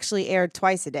Wing actually aired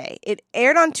twice a day. It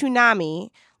aired on Toonami,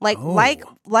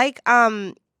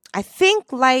 I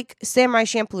think like Samurai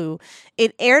Champloo,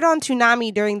 it aired on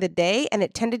Toonami during the day and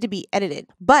it tended to be edited.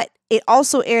 But it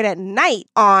also aired at night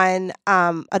on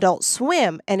Adult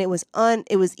Swim, and it was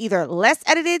either less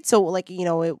edited, so like, you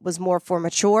know, it was more for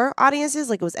mature audiences,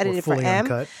 like it was edited for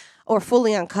M, or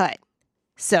fully uncut.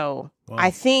 So I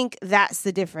think that's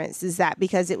the difference, is that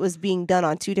because it was being done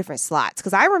on two different slots.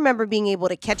 Because I remember being able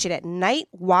to catch it at night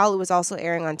while it was also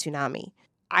airing on Toonami.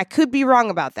 I could be wrong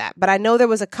about that, but I know there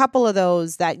was a couple of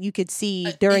those that you could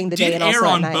see during the day and also at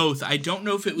night. It did air on both. I don't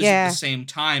know if it was at the same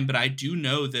time, but I do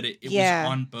know that it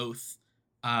was on both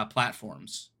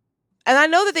platforms. And I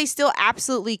know that they still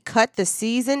absolutely cut the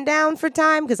season down for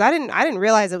time, because I didn't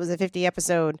realize it was a 50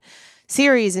 episode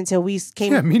series until we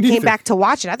came back to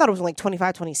watch it. I thought it was like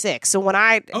 25, 26. So when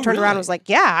I turned around, I was like,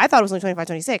 I thought it was only 25,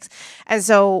 26. And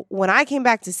so when I came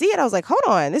back to see it, I was like, hold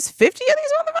on, there's 50 of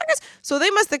these motherfuckers? So they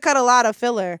must have cut a lot of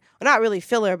filler. Well, not really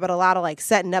filler, but a lot of like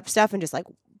setting up stuff and just like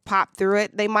pop through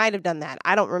it. They might have done that.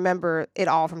 I don't remember it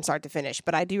all from start to finish,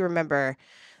 but I do remember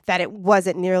that it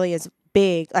wasn't nearly as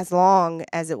long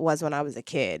as it was when I was a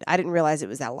kid. I didn't realize it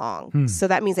was that long. So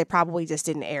that means they probably just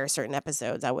didn't air certain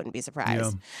episodes. I wouldn't be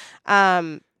surprised.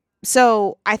 Yeah.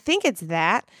 So I think it's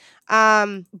that.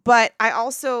 But I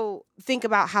also think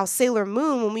about how Sailor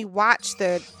Moon, when we watched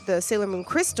the Sailor Moon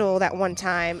Crystal that one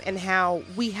time, and how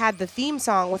we had the theme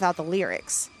song without the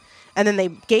lyrics. And then they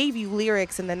gave you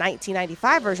lyrics in the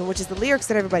 1995 version, which is the lyrics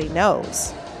that everybody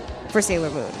knows for Sailor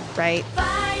Moon, right?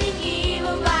 Fighting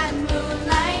evil by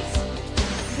moonlight,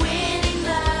 winning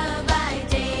love by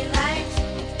daylight,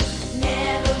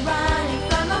 never running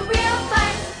from a real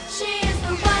fight. She is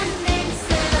the one named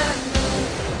Sailor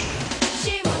Moon.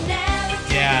 She will never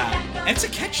take back. It's a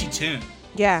catchy tune.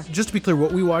 Yeah. Just to be clear,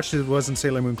 what we watched wasn't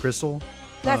Sailor Moon Crystal.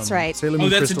 That's right. Sailor Moon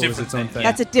Crystal is its own thing.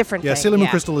 That's a different thing. Yeah, Sailor Moon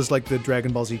Crystal is like the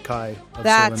Dragon Ball Z Kai of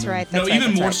That's Sailor Moon. right.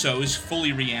 Even more so, is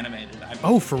fully reanimated.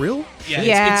 Oh, for real?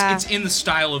 Yeah, it's in the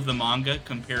style of the manga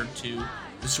compared to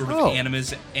the sort of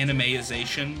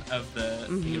animeization of the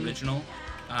original.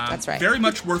 That's right. Very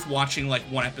much worth watching, like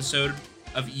one episode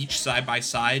of each side by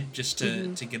side, just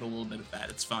to get a little bit of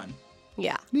that. It's fun.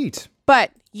 Yeah. Neat.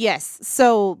 But yes,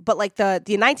 but like the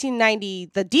 1990,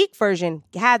 the DiC version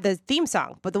had the theme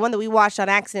song, but the one that we watched on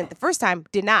accident the first time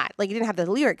did not. Like, it didn't have the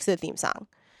lyrics to the theme song.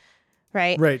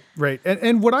 Right? Right.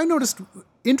 And what I noticed,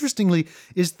 interestingly,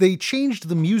 is they changed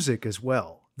the music as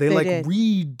well. They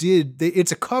redid.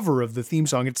 It's a cover of the theme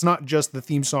song. It's not just the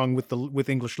theme song with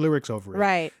English lyrics over it.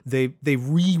 Right. They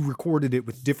re-recorded it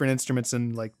with different instruments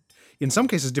and, like, in some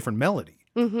cases, different melody.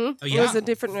 Mm-hmm. Oh, yeah. It was a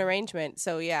different arrangement.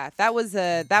 So yeah, that was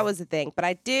a thing. But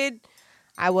I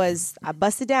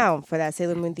busted down for that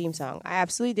Sailor Moon theme song. I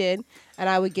absolutely did, and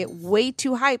I would get way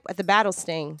too hype at the battle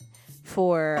sting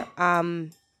for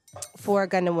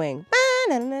Gundam Wing.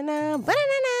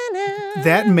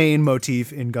 That main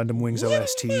motif in Gundam Wing's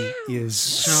OST is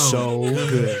so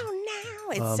good.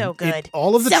 It's so good.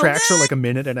 All of the tracks are like a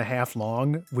minute and a half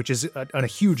long, which is a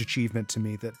huge achievement to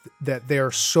me. That they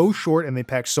are so short and they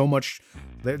pack so much.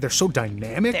 They're so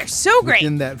dynamic. They're so great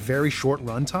in that very short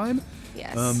runtime.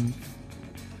 Yes.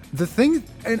 The thing,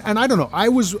 and I don't know. I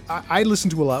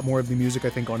listened to a lot more of the music, I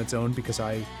think, on its own, because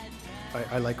I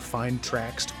like find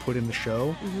tracks to put in the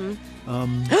show. Mm-hmm.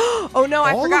 Oh no!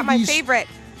 I forgot my favorite.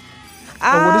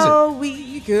 What is it? Oh,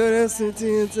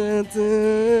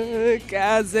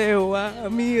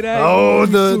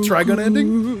 the Trigun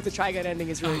ending? The Trigun ending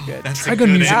is really good.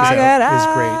 Trigun music is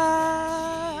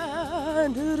great.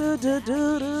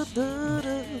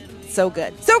 So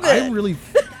good. So good.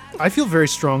 I feel very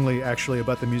strongly, actually,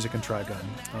 about the music in Trigun.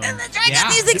 And the Trigun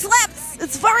music slaps.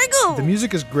 It's very good. The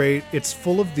music is great. It's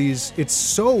full of these. It's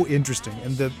so interesting.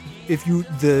 And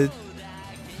the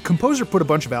composer put a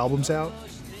bunch of albums out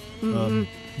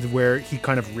where he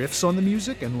kind of riffs on the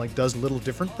music and like does little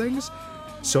different things.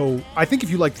 So I think if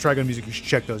you like the Trigun music, you should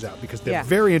check those out because they're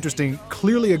very interesting.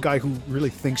 Clearly a guy who really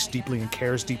thinks deeply and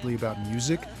cares deeply about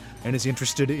music and is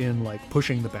interested in like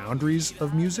pushing the boundaries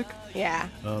of music. Yeah.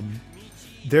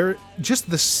 They're just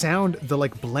the sound, the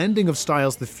like blending of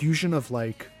styles, the fusion of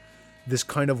like this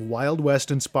kind of Wild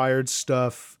West inspired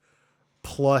stuff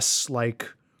plus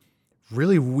like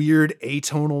really weird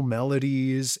atonal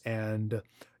melodies and,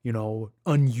 you know,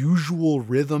 unusual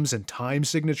rhythms and time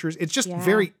signatures. It's just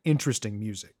very interesting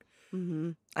music.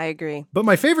 Mm-hmm. I agree. But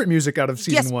my favorite music out of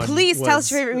season one. Yes, please tell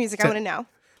us your favorite music. I want to know.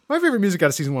 My favorite music out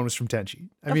of season one was from Tenchi.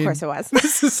 Of course it was.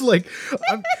 This is like,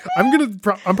 I'm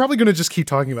probably gonna just keep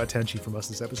talking about Tenchi for most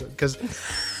of this episode because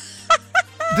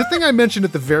the thing I mentioned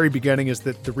at the very beginning is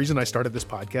that the reason I started this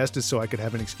podcast is so I could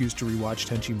have an excuse to rewatch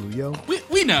Tenchi Muyo.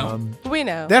 We know. We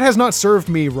know. That has not served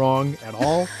me wrong at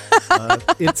all.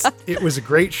 It was a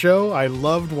great show. I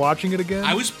loved watching it again.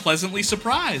 I was pleasantly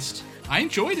surprised. I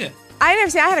enjoyed it. I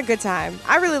had a good time.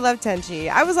 I really loved Tenchi.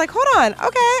 I was like, hold on,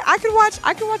 okay, I can watch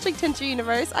like Tenchi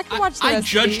Universe. I can watch the rest I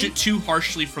judged it too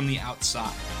harshly from the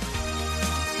outside.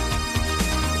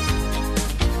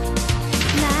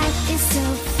 Life is so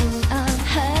full of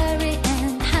hurry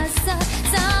and hustle.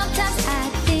 Sometimes I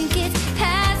think it's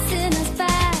passing us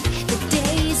by. The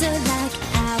days are like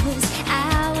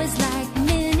hours like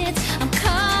minutes. I'm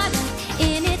caught up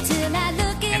in it till I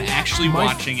look in and actually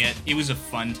watching it was a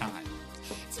fun time.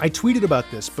 I tweeted about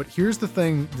this, but here's the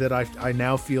thing that I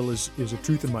now feel is a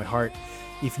truth in my heart.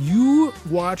 If you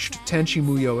watched Tenchi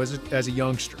Muyo as a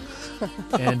youngster,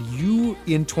 and you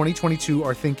in 2022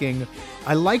 are thinking,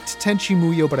 I liked Tenchi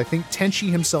Muyo, but I think Tenchi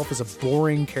himself is a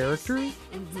boring character,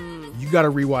 you got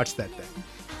to rewatch that thing.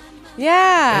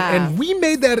 Yeah. And we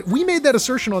made that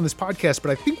assertion on this podcast, but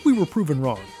I think we were proven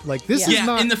wrong. Like this is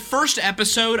not. In the first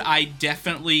episode, I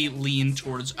definitely leaned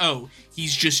towards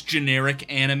he's just generic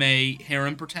anime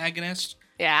harem protagonist.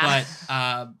 Yeah.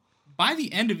 But by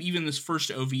the end of even this first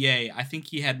OVA, I think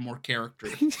he had more character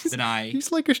than I.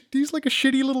 He's like a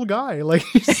shitty little guy. Like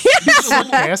he's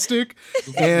sarcastic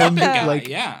and like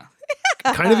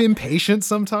kind of impatient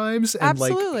sometimes, and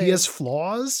Absolutely. like he has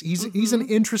flaws. He's an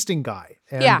interesting guy,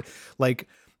 and like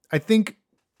I think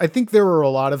there are a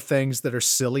lot of things that are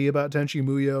silly about Tenchi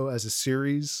Muyo as a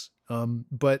series,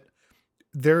 but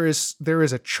there is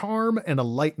a charm and a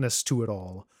lightness to it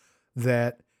all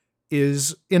that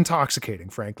is intoxicating,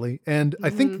 frankly. And I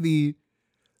think the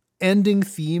ending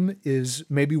theme is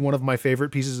maybe one of my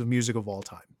favorite pieces of music of all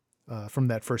time. From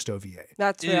that first OVA.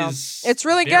 That's real. It's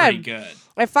really good.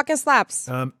 It fucking slaps.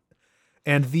 And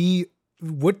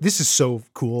this is so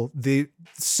cool. The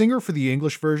singer for the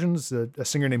English version is a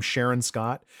singer named Sharon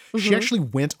Scott. She actually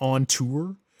went on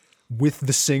tour with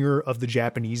the singer of the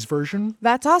Japanese version.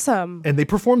 That's awesome. And they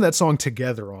performed that song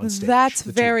together on stage. That's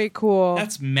very cool.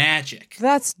 That's magic.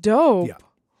 That's dope. Yeah.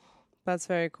 That's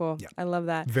very cool. Yeah. I love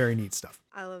that. Very neat stuff.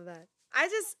 I love that.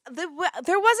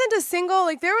 There wasn't a single,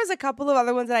 like there was a couple of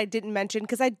other ones that I didn't mention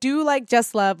because I do like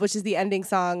Just Love, which is the ending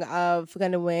song of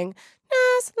Gundam Wing.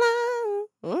 Just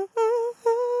Love.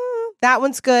 That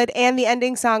one's good. And the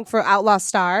ending song for Outlaw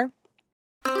Star.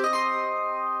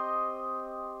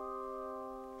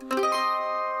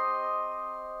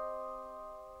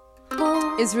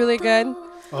 Is really good.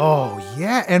 Oh,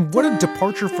 yeah. And what a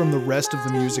departure from the rest of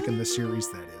the music in the series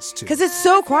that is, too. Because it's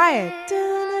so quiet.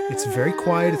 It's very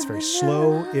quiet. It's very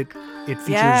slow. It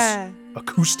features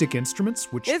acoustic instruments,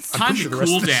 which It's I'm pretty sure the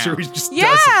rest of the down. series just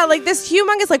doesn't. Like this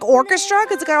humongous like orchestra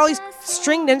because it's got all these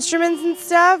stringed instruments and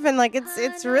stuff, and like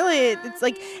it's really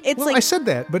Well, I said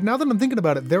that, but now that I'm thinking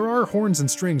about it, there are horns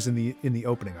and strings in the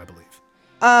opening, I believe.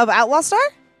 Of Outlaw Star?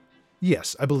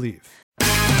 Yes, I believe.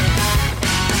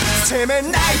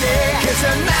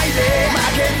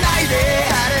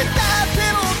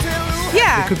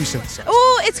 Yeah. It could be synthesized.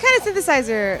 Oh, it's kind of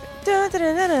synthesizer.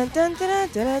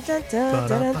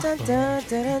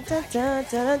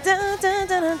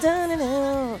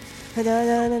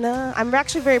 I'm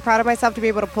actually very proud of myself to be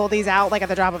able to pull these out like at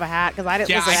the drop of a hat because I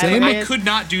didn't listen. I could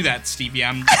not do that, Stevie.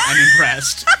 I'm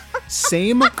impressed.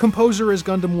 Same composer as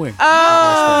Gundam Wing.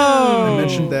 Oh. I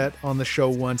mentioned that on the show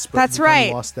once, but That's we kinda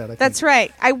right. lost that, I think. That's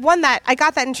right. I won that. I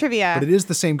got that in trivia. But it is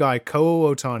the same guy, Koo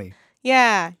Otani.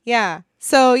 Yeah.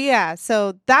 So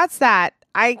that's that.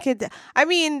 So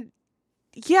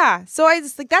I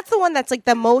just like that's the one that's like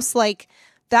the most like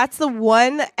That's the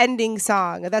one ending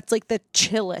song that's like the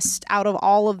chillest out of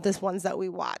all of the ones that we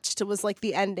watched. It was like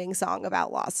the ending song of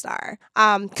Outlaw Star.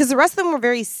 Because the rest of them were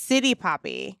very city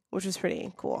poppy, which was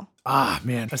pretty cool. Ah,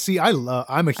 man. See, I'm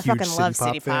a huge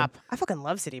city pop fan. I fucking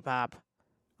love city pop.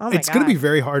 Oh my It's going to be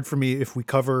very hard for me if we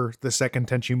cover the second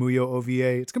Tenchi Muyo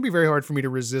OVA. It's going to be very hard for me to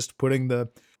resist putting the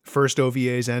first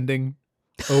OVA's ending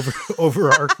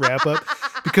over our wrap up,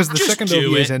 because the second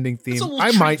OVA's ending theme,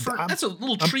 that's a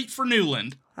little treat for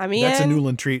Newland. I mean, that's a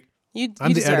Newland treat. I'm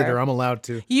the deserve. editor. I'm allowed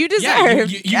to. You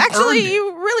deserve. Yeah, you Actually,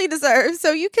 you really deserve.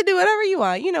 So you can do whatever you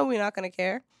want. You know we're not going to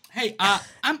care. Hey,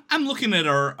 I'm looking at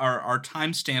our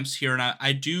timestamps here, and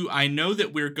I know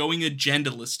that we're going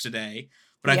agendaless today,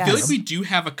 but I feel like we do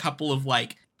have a couple of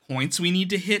like points we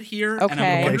need to hit here, okay. and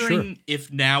I'm wondering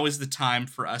if now is the time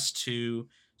for us to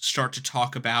start to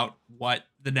talk about what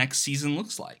the next season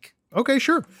looks like. Okay,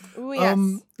 sure. Ooh, yes.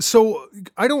 So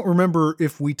I don't remember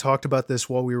if we talked about this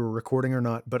while we were recording or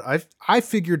not, but I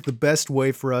figured the best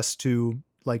way for us to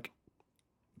like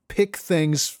pick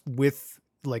things with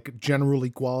like general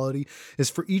equality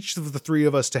is for each of the three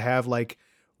of us to have like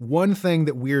one thing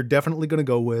that we're definitely going to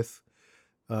go with.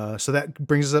 So that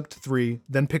brings us up to 3.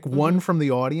 Then pick one from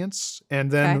the audience, and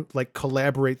then like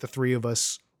collaborate the 3 of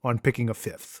us on picking a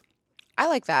 5th. I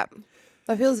like that.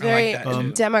 That feels very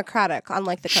democratic,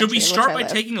 unlike the country. Should we start by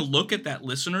taking a look at that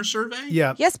listener survey?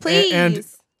 Yeah. Yes, please. And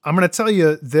I'm going to tell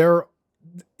you,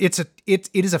 it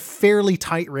is a fairly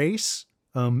tight race.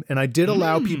 And I did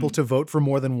allow people to vote for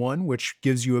more than one, which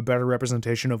gives you a better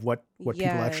representation of what people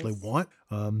actually want.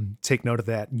 Take note of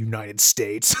that, United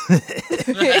States. Ranked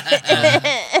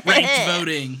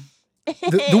voting.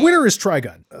 The winner is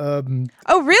Trigun.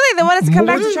 Oh, really? They want us to come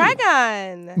back to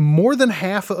Trigun. More than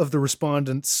half of the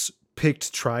respondents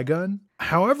picked Trigun.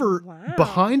 However,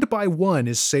 behind by 1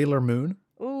 is Sailor Moon.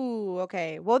 Ooh,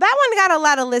 okay. Well, that one got a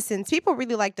lot of listens. People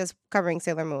really liked us covering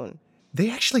Sailor Moon. They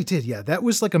actually did, yeah. That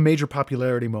was like a major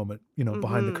popularity moment,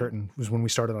 behind the curtain was when we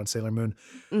started on Sailor Moon.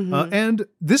 And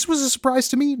this was a surprise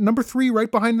to me. Number 3, right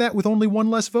behind that with only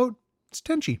 1 less vote, it's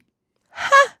Tenchi.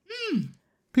 Huh.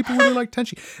 People really like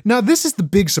Tenchi. Now, this is the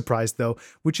big surprise, though,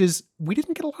 which is we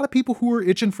didn't get a lot of people who were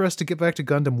itching for us to get back to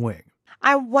Gundam Wing.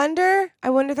 I wonder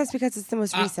if that's because it's the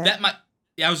most recent.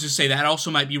 I was just say that also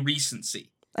might be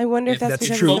recency. I wonder if that's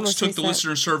because true. it's the Folks most took recent. the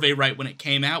listener survey right when it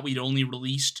came out. We'd only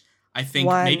released, I think,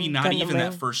 maybe not Gundam even Wing.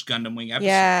 that first Gundam Wing episode.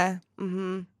 Yeah.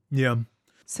 Yeah.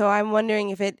 So I'm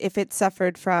wondering if it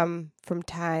suffered from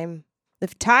time.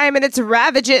 If time and its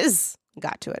ravages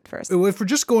got to it first. If we're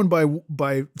just going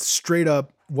by straight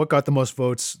up what got the most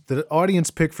votes, the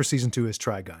audience pick for season 2 is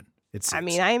Trigun. I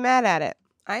mean, I ain't mad at it.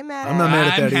 I'm not mad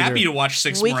at that I'm happy either. to watch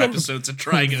 6 more episodes of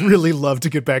Trigun. I'd really love to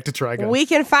get back to Trigun. We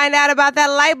can find out about that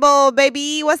light bulb,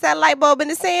 baby. What's that light bulb in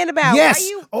the sand about? Yes.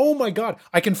 Oh my God.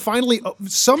 I can finally.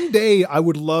 Someday I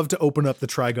would love to open up the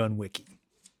Trigun wiki.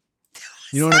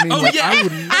 You know what I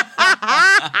mean?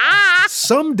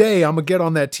 Someday I'm gonna get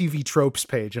on that TV tropes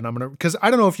page, and because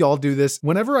I don't know if y'all do this.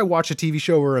 Whenever I watch a TV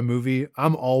show or a movie,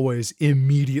 I'm always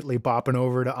immediately bopping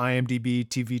over to IMDb,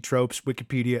 TV tropes,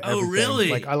 Wikipedia, everything. Oh, really?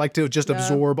 Like I like to just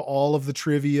absorb all of the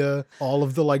trivia, all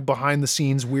of the like behind the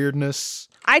scenes weirdness.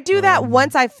 I do that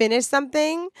once I finish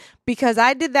something, because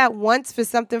I did that once for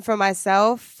something for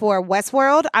myself for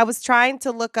Westworld. I was trying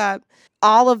to look up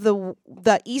all of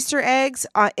the Easter eggs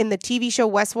in the TV show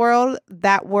Westworld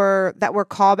that were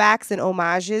callbacks and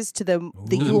homages to the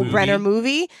Yul Brynner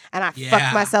movie, and I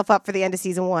fucked myself up for the end of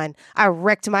season 1. I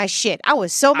wrecked my shit. I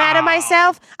was so mad at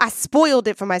myself. I spoiled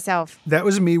it for myself. That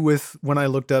was me when I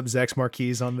looked up Zax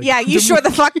Marquise on the. Yeah, you sure the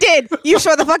fuck did. You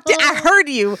sure the fuck did. I heard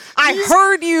you. I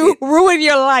heard you ruin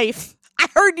your life. I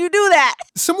heard you do that.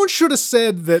 Someone should have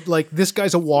said that, like, this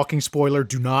guy's a walking spoiler.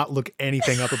 Do not look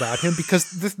anything up about him, because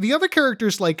the other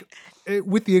characters, like,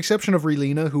 with the exception of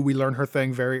Relina, who we learn her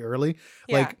thing very early,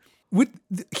 like, with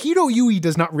Hiro Yui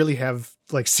does not really have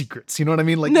like secrets. You know what I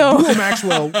mean? Like, Google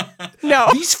Maxwell. No,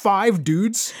 these 5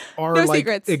 dudes are like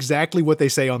secrets. Exactly what they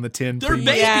say on the tin. They're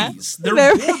babies. Yeah. They're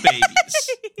war babies.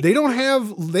 They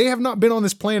have not been on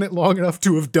this planet long enough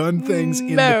to have done things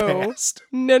in the past.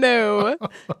 No.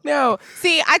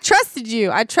 See, I trusted you.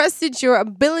 I trusted your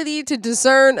ability to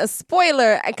discern a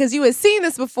spoiler because you had seen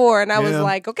this before, and I was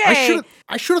like, okay.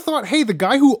 I should have thought, hey, the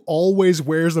guy who always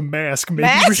wears a mask, maybe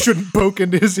we shouldn't poke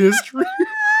into his history.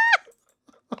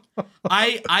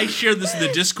 I shared this in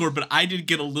the Discord, but I did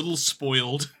get a little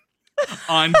spoiled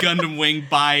on Gundam Wing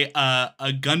by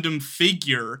a Gundam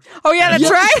figure. Oh yeah, that's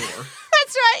right.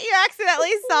 That's right. You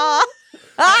accidentally saw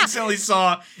I accidentally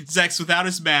saw Zex without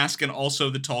his mask and also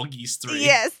the Tall Geese 3.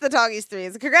 Yes, the Toggies 3.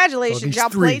 Congratulations, y'all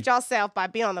 3. played yourself by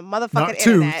being on the motherfucking Not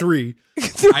 2, internet. 3.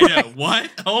 I know. What?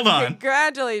 Hold on.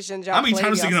 Congratulations, y'all How many played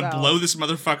times are they going to yourself. blow this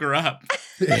motherfucker up?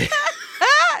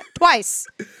 Twice.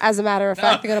 As a matter of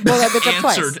fact, they're going to blow that bitch up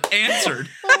twice. Answered.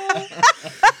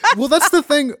 Well, that's the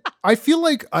thing. I feel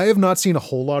like I have not seen a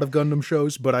whole lot of Gundam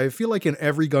shows, but I feel like in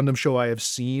every Gundam show I have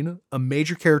seen, a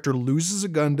major character loses a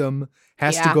Gundam,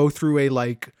 has to Yeah. go through a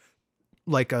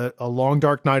a long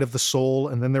dark night of the soul,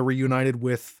 and then they're reunited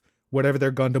with whatever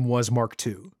their Gundam was, Mark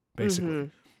II,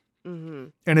 basically. Mm-hmm.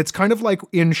 And it's kind of like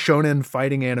in shonen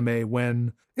fighting anime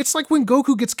when it's like when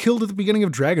Goku gets killed at the beginning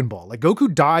of Dragon Ball. Like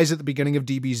Goku dies at the beginning of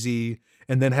DBZ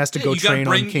and then has to go train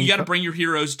on King. You got to bring your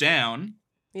heroes down.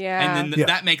 Yeah. And then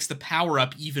that makes the power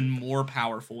up even more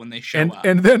powerful when they show up.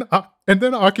 And then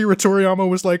Akira Toriyama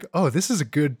was like, "Oh, this is a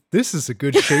good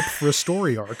shape for a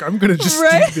story arc. I'm gonna just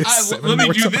Right? do this. Let me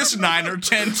do this 9 or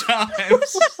 10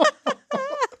 times.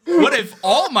 What if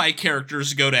all my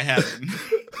characters go to heaven?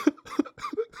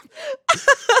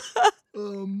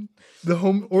 The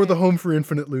home for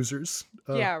infinite losers.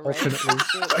 Yeah, right.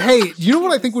 Alternately. Hey, you know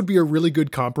what I think would be a really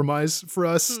good compromise for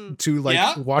us to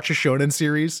watch a shonen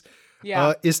series?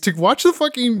 Yeah. Is to watch the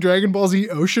fucking Dragon Ball Z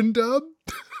Ocean dub.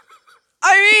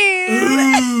 I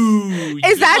mean, Ooh,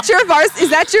 is that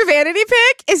your vanity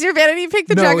pick? Is your vanity pick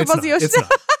the No, Dragon it's Ball Z not. Ocean? It's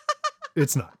not.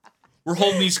 It's not. We're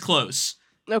holding these close.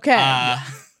 Okay.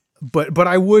 But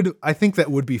I think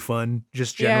that would be fun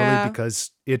just generally Yeah.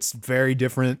 because it's very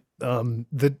different.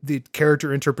 The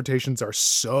character interpretations are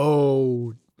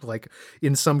so like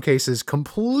in some cases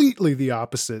completely the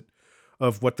opposite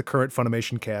of what the current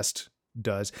Funimation cast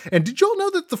does. And did y'all know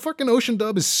that the fucking Ocean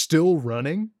dub is still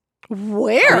running?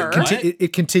 Where? What?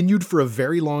 It continued for a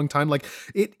very long time. Like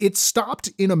it stopped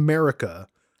in America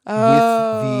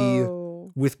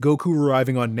with Goku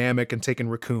arriving on Namek and taking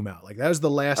Raccoon out. Like that was the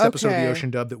last episode of the Okay.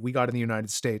 Ocean dub that we got in the United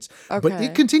States. But Okay.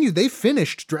 it continued. They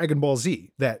finished Dragon Ball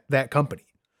Z, that company.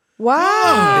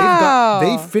 Wow.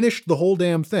 They finished the whole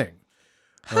damn thing.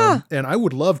 And I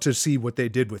would love to see what they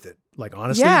did with it. Like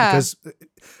honestly, Yeah. because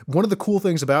one of the cool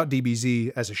things about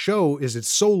DBZ as a show is it's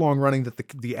so long running that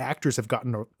the actors have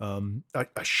gotten a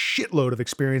shitload of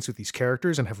experience with these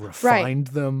characters and have refined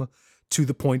them to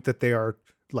the point that they are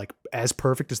like as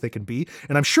perfect as they can be.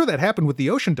 And I'm sure that happened with the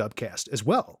Ocean dub cast as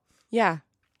well. Yeah.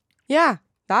 Yeah.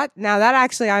 That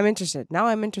actually I'm interested. Now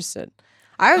I'm interested.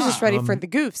 I was just ready for the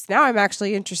goofs. Now I'm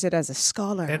actually interested as a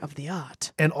scholar of the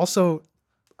art. And also,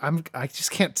 I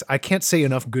can't say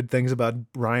enough good things about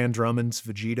Ryan Drummond's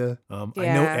Vegeta. I know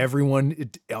Yeah. everyone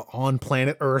on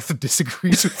planet Earth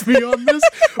disagrees with me on this,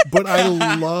 but I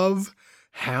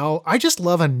just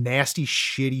love a nasty,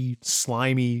 shitty,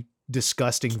 slimy,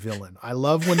 disgusting villain. I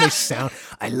love when they sound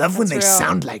real.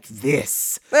 sound like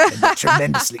this and they're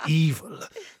tremendously evil.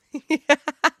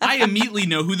 I immediately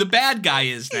know who the bad guy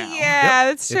is now. Yeah,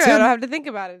 that's true. It's I him. don't have to think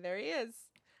about it. There he is.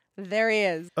 There he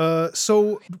is.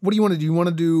 So what do you want to do? You want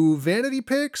to do vanity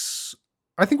picks?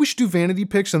 I think we should do vanity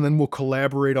picks and then we'll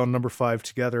collaborate on number 5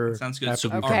 together. Sounds good. after So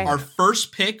we Okay. our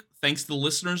first pick, thanks to the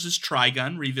listeners, is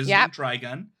Trigun, revisiting Yep.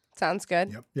 Trigun. Sounds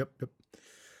good. Yep. What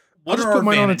I'll just are put our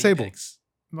mine on the vanity table. picks?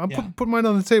 I'm Yeah. put mine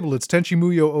on the table. It's Tenchi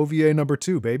Muyo OVA number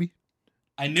 2, baby.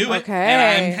 I knew it, Okay.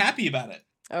 and I'm happy about it.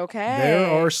 Okay. There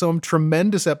are some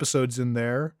tremendous episodes in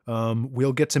there.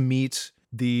 We'll get to meet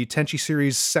the Tenchi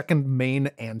series' second main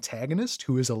antagonist,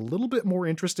 who is a little bit more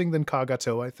interesting than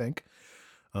Kagato, I think.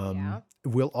 Yeah.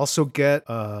 We'll also get,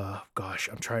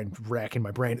 I'm racking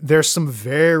my brain. There's some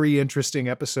very interesting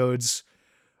episodes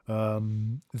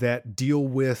that deal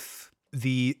with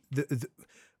the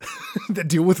that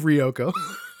deal with Ryoko.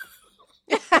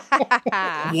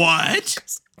 What?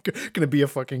 Gonna be a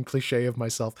fucking cliche of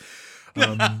myself.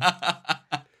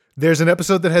 There's an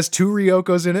episode that has 2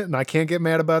 Ryokos in it, and I can't get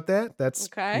mad about that. That's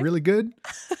Okay. really good.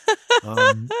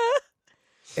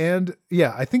 And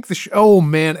yeah, I think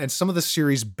and some of the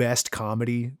series' best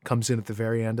comedy comes in at the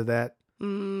very end of that. At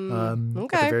the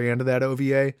okay. very end of that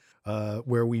OVA,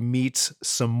 where we meet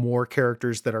some more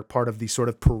characters that are part of the sort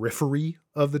of periphery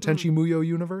of the Tenchi Muyo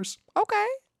universe. Okay.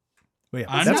 Well, yeah,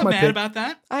 I'm that's not my mad pick. about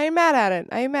that. I ain't mad at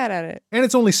it. And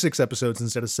it's only 6 episodes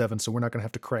instead of 7, so we're not going to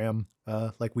have to cram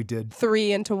like we did.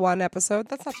 3 into 1 episode.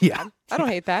 That's not too Yeah. bad. I don't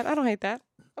hate that.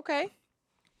 Okay.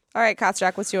 All right,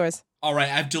 Kotchak, what's yours? All right,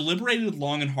 I've deliberated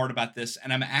long and hard about this,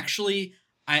 and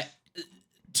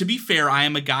to be fair, I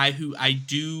am a guy who I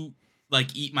do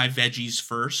like eat my veggies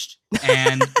first.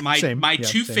 And Same. my Yeah,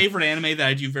 two same. favorite anime that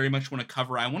I do very much want to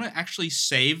cover, I want to actually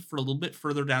save for a little bit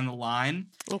further down the line.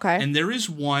 Okay. And there is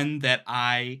one that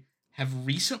I have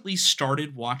recently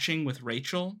started watching with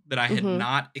Rachel that I had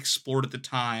not explored at the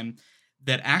time,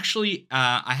 that actually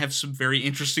I have some very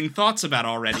interesting thoughts about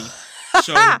already.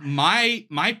 So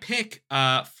my pick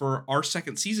for our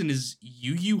second season is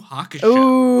Yu Yu Hakusho.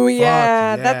 Oh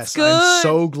yeah, Fuck, that's yes. good. I'm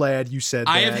so glad you said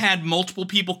that. I have had multiple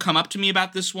people come up to me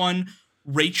about this one.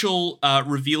 Rachel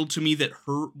revealed to me that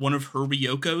one of her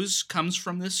Ryokos comes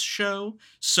from this show.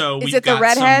 So Is it the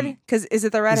redhead? Because is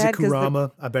it the Is it redhead?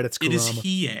 Kurama? I bet it's Kurama. It is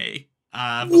Hiei.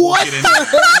 What the hell?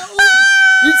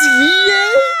 It's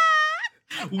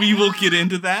We will get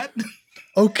into that.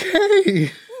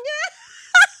 Okay.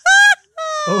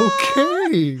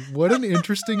 Okay. What an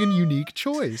interesting and unique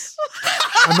choice.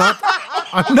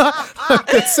 I'm not,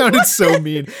 that sounded so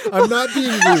mean. I'm not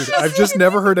being rude. I've just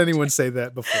never heard anyone say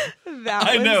that before.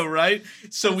 I know, right?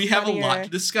 So we have a lot funnier. to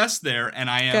discuss there, and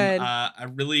I am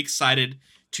I'm really excited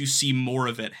to see more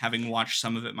of it, having watched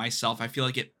some of it myself. I feel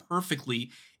like it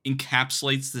perfectly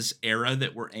encapsulates this era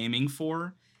that we're aiming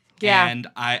for. Yeah. And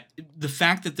the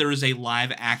fact that there is a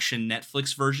live action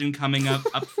Netflix version coming up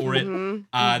for it,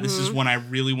 this is one I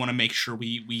really want to make sure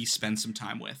we spend some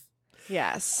time with.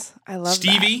 Yes, I love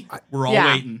Stevie, that. we're all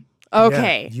Yeah. waiting.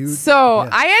 Okay, Yeah, so yeah.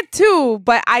 I had two,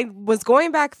 but I was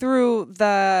going back through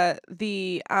the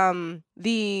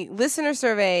listener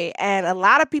survey, and a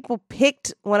lot of people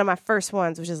picked one of my first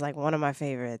ones, which is like one of my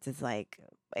favorites. It's like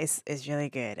it's really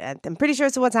good. And I'm pretty sure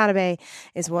it's Watanabe.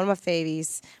 It's one of my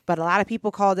favies, but a lot of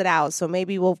people called it out, so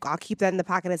maybe I'll keep that in the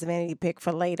pocket as a vanity pick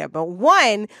for later. But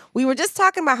one, we were just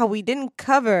talking about how we didn't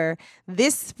cover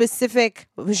this specific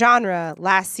genre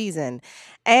last season.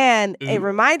 And it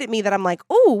reminded me that I'm like,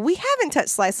 oh, we haven't touched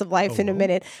slice of life in a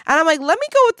minute. And I'm like, let me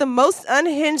go with the most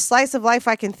unhinged slice of life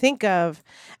I can think of.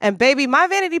 And baby, my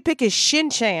vanity pick is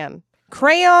Shin-Chan.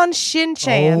 Crayon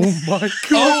Shin-Chan. Oh my god.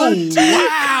 Oh,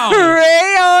 wow.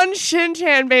 Crayon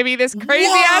Shin-Chan, baby. This crazy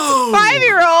ass Whoa.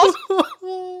 5-year-old who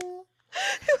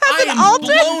has I an am altered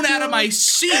blown out of my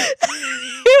seat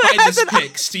who by has this an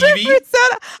pick, Stevie.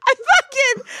 persona. I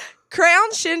fucking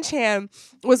Crayon Shin-Chan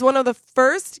was one of the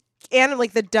first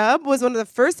the dub was one of the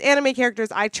first anime characters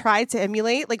I tried to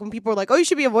emulate. Like when people were like, "Oh, you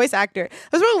should be a voice actor." It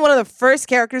was probably one of the first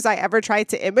characters I ever tried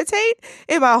to imitate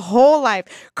in my whole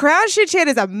life. Crayon Shin-Chan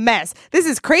is a mess. This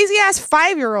is crazy ass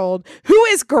 5-year-old who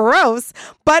is gross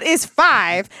but is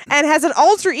 5 and has an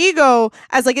alter ego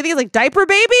as like I think it's like diaper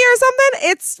baby or something.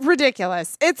 It's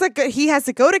ridiculous. It's like he has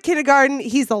to go to kindergarten.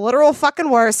 He's the literal fucking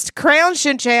worst. Crayon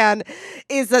Shin-Chan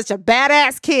is such a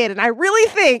badass kid, and I really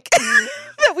think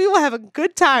that we will have a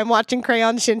good time watching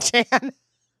Crayon Shin-Chan.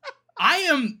 I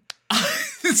am.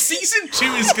 Season 2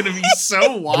 is going to be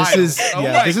so wild.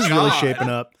 This is really shaping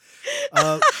up.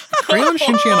 Crayon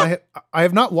Shin-Chan, I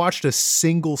have not watched a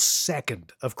single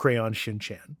second of Crayon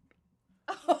Shin-Chan.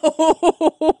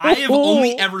 I have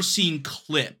only ever seen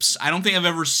clips. I don't think I've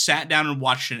ever sat down and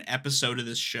watched an episode of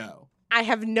this show. I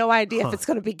have no idea if it's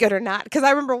going to be good or not, because I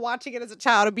remember watching it as a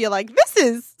child and being like, this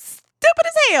is stupid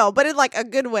as hell, but in like a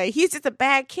good way. He's just a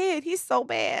bad kid. He's so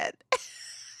bad.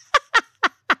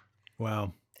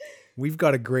 Wow. We've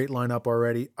got a great lineup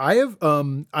already. I have,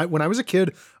 when I was a kid,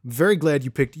 I'm very glad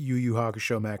you picked Yu Yu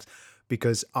Hakusho, Max,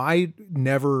 because I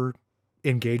never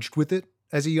engaged with it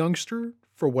as a youngster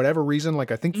for whatever reason.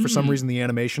 Like, I think for some reason the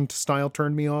animation style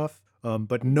turned me off.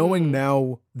 But knowing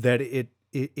now that it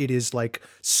is like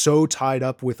so tied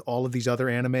up with all of these other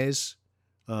animes.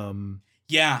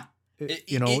 Yeah. It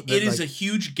is a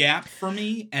huge gap for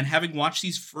me. And having watched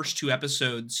these first 2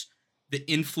 episodes, the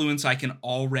influence I can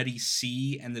already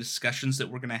see and the discussions that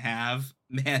we're going to have,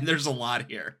 man, there's a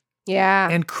lot here. Yeah.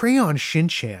 And Crayon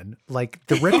Shin-Chan, like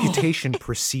the reputation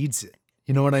precedes it.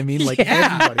 You know what I mean? Like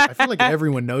Yeah. I feel like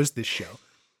everyone knows this show.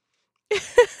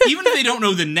 Even if they don't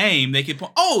know the name, they could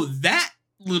point, oh, that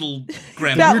little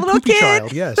grandma. That Weird little poopy kid.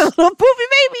 child, yes. The little poopy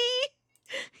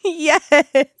baby. Yes.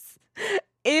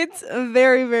 It's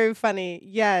very, very funny.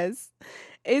 Yes.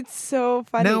 It's so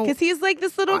funny Now, because he's like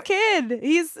this little kid.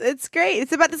 It's great.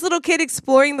 It's about this little kid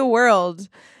exploring the world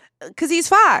because he's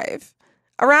 5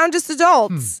 around just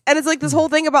adults. And it's like this whole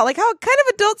thing about like how kind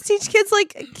of adults teach kids,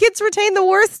 like kids retain the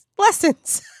worst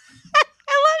lessons. I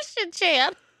love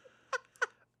Shin-Chan.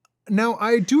 Now,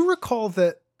 I do recall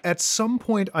that at some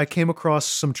point I came across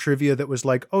some trivia that was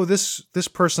like, oh, this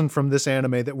person from this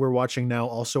anime that we're watching now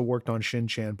also worked on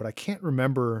Shin-Chan, but I can't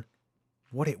remember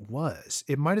what it was.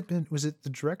 It might have been, was it the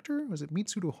director? Was it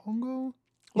Mitsuru Hongo?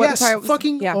 What, Yes, sorry,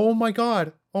 yeah. oh my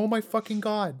God. Oh my fucking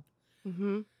God.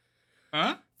 Mm-hmm.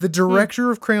 Huh? The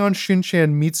director of Crayon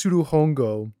Shin-Chan, Mitsuru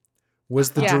Hongo,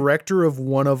 was the Yeah. director of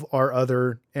one of our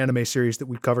other anime series that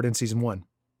we covered in season 1.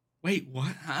 Wait,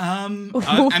 what? I'm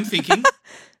thinking.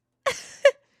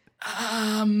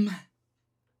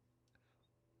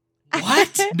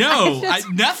 No,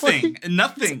 nothing.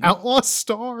 Outlaw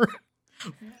Star.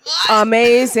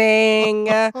 Amazing.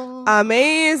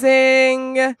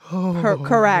 Amazing. Oh.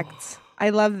 Correct. I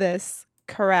love this.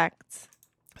 Correct.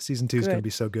 Season 2 is going to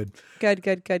be so good. Good.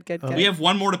 We have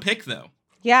one more to pick, though.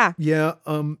 Yeah. Yeah.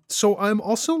 So I'm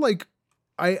also like,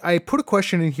 I put a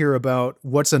question in here about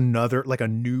what's another, like a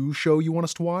new show you want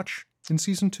us to watch in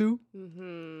season 2.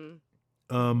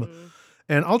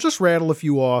 And I'll just rattle a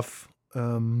few off.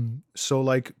 So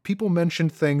like people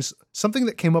mentioned things. Something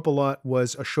that came up a lot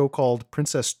was a show called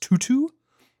Princess Tutu.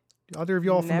 Either of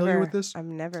y'all familiar with this? I've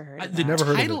never heard of The that.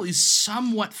 title is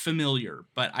somewhat familiar,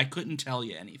 but I couldn't tell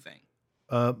you anything.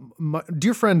 My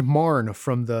dear friend Marn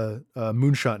from the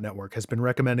Moonshot Network has been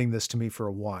recommending this to me for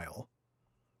a while.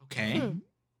 Okay.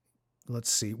 Let's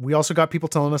see. We also got people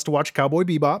telling us to watch Cowboy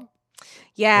Bebop.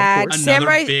 Yeah,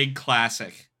 Another big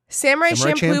classic. Samurai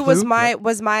Samurai Champloo Champloo,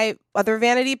 was my other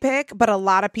vanity pick, but a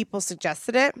lot of people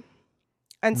suggested it.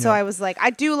 And so Yeah. I was like, I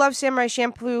do love Samurai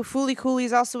Champloo. Fooly Cooley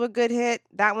is also a good hit.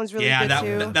 That one's really good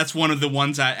too. That's one of the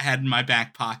ones I had in my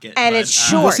back pocket. And it's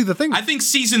short. Well, see, the thing. I think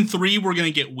season 3 we're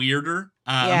gonna get weirder.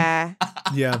 Yeah.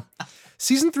 Yeah.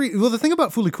 Season 3. Well, the thing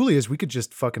about Fooly Cooley is we could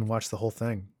just fucking watch the whole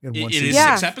thing in one It season. is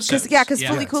Yeah, 6 episodes. Because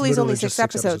Yeah. Fooly it's Cooley is only literally 6 just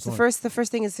 6 episodes. episodes The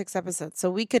first thing is 6 episodes. So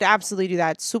we could absolutely do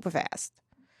that super fast.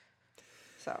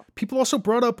 So People also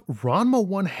brought up Ranma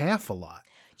 1/2 a lot.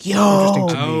 yo, Interesting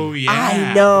to me. Oh yeah.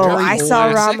 I know. Very I old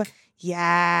saw classic. Ram.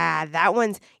 Yeah, that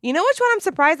one's. You know which one I'm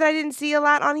surprised that I didn't see a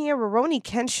lot on here? Rurouni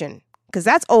Kenshin, because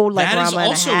that's old like That is Rama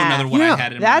also and a half. another one Yeah. I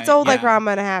had in That's my, old like yeah.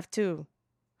 Rama and a half too.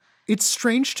 It's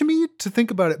strange to me to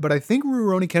think about it, but I think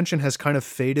Rurouni Kenshin has kind of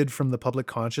faded from the public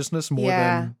consciousness more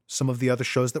Yeah. than some of the other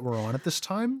shows that were on at this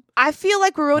time. I feel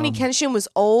like Rurouni Um, Kenshin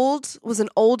was an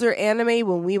older anime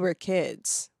when we were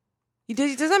kids.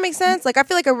 Does that make sense? Like I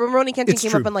feel like a Rurouni Kenshin It's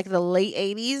came true. up in like the late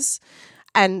 80s.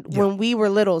 And Yeah. when we were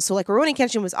little, so like Rurouni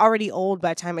Kenshin was already old by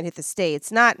the time it hit the States.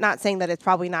 Not saying that it's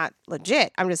probably not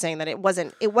legit. I'm just saying that it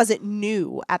wasn't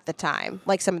new at the time,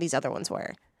 like some of these other ones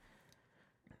were.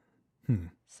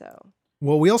 So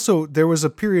Well, there was a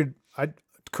period,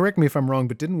 correct me if I'm wrong,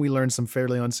 but didn't we learn some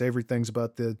fairly unsavory things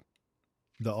about the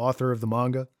author of the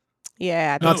manga?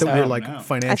 yeah, I Not think that so. we're like no. I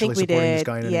financially think we supporting this did.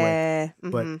 guy in any way. Yeah,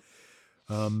 But mhm.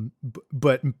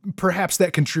 But perhaps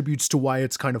that contributes to why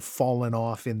it's kind of fallen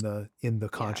off in the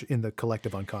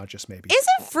collective unconscious, maybe.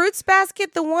 Isn't Fruits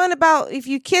Basket the one about if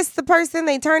you kiss the person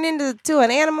they turn into an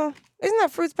animal? Isn't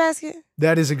that Fruits Basket?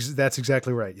 That's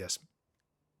exactly right. Yes.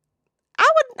 I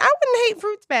wouldn't hate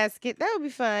Fruits Basket. That would be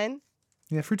fun.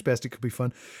 Yeah, Fruits Basket could be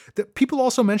fun. People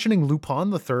also mentioning Lupin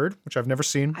the Third, which I've never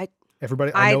seen. I know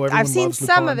everyone I've seen loves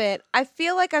some Lupin. of it. I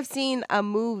feel like I've seen a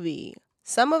movie.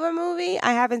 Some of a movie.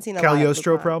 I haven't seen a lot of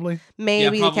Cagliostro, Lupin. probably.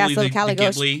 Maybe Yeah, the Castle probably of the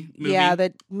Caligostro. Ghibli movie. Yeah,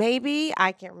 maybe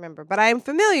I can't remember, but I am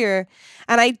familiar,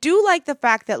 and I do like the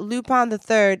fact that Lupin the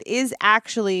Third is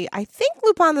actually. I think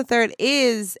Lupin the Third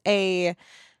is a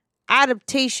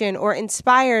adaptation or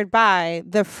inspired by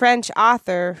the French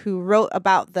author who wrote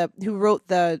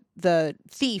the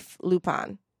thief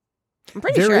Lupin. I'm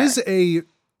pretty sure There is a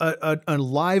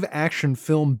live action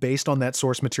film based on that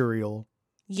source material.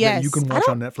 Yes, that you can watch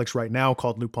on Netflix right now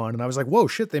called Lupin, and I was like, "Whoa,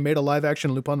 shit! They made a live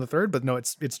action Lupin the Third," but no,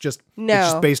 it's just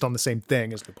based on the same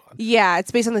thing as Lupin. Yeah,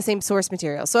 it's based on the same source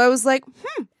material. So I was like,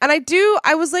 and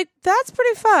I was like, that's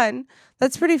pretty fun.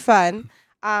 That's pretty fun.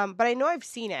 But I know I've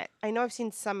seen it. I know I've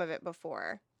seen some of it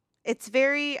before. It's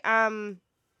very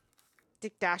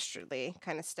Dick Dastardly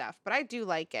kind of stuff, but I do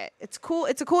like it. It's cool.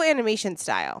 It's a cool animation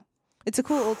style. It's a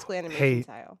cool old school animation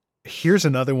style. Here's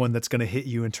another one that's going to hit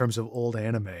you in terms of old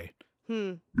anime.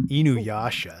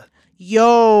 Inuyasha.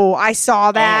 Yo, I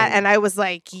saw that and I was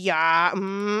like, yeah.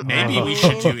 Maybe we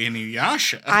should do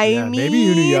Inuyasha. Maybe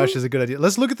Inuyasha is a good idea.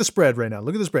 Let's look at the spread right now.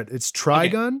 Look at the spread. It's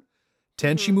Trigun,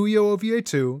 Tenchi Muyo OVA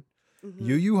 2,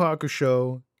 Yu Yu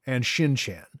Hakusho, and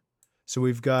Shin-Chan. So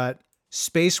we've got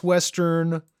space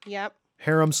western, Yep.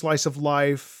 harem slice of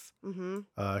life,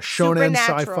 shonen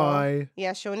sci-fi,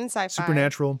 Yeah, shonen sci-fi.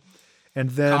 supernatural,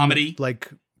 and then Comedy. like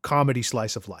comedy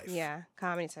slice of life. Yeah,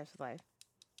 comedy slice of life.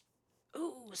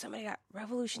 Ooh, somebody got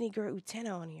Revolutionary Girl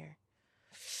Utena on here.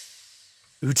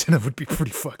 Utena would be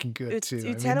pretty fucking good too.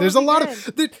 Utena there's would a be lot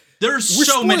good. of There's we're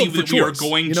so many spoiled for that we are choice,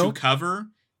 going you know? to cover.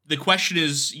 The question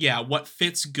is, what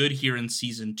fits good here in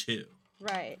season 2?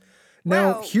 Right.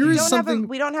 Now, Well, here we is don't something.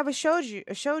 we don't have a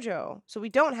shoujo, so we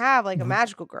don't have like a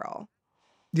magical girl.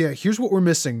 Yeah, here's what we're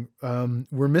missing.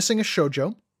 We're missing a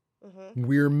shoujo.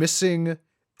 We're missing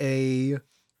a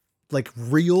like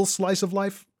real slice of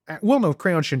life. Well, no,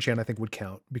 Crayon Shin-Chan I think would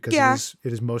count because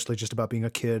it is mostly just about being a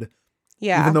kid.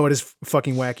 Yeah. Even though it is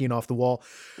fucking wacky and off the wall.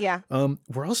 Yeah.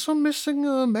 We're also missing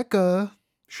a mecha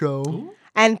show. Ooh.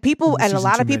 And people, In the and a season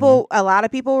lot of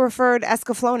 2 people referred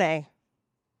Escaflowne.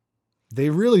 They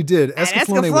really did.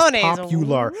 Escaflowne was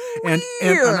popular. And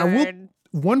I will, Weird.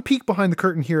 one peek behind the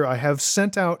curtain here, I have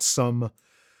sent out some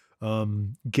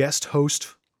guest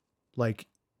host, like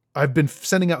I've been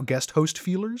sending out guest host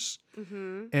feelers.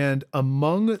 Mm-hmm. And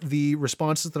among the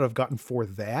responses that I've gotten for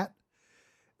that,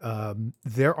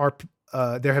 there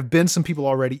have been some people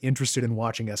already interested in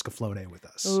watching Escaflowne with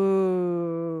us.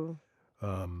 Ooh.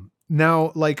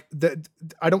 Now, like that,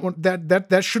 I don't want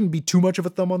that shouldn't be too much of a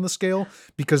thumb on the scale,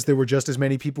 because there were just as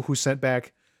many people who sent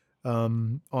back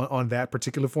on that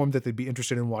particular form that they'd be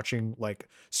interested in watching like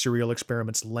Serial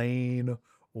Experiments Lane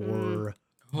or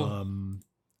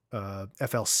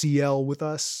FLCL with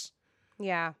us.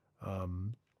 Yeah.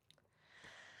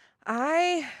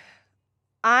 I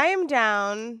am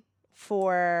down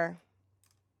for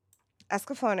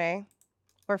Escaflowne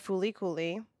or Fooly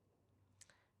Cooly.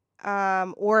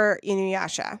 Or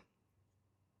Inuyasha.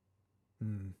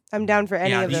 I'm down for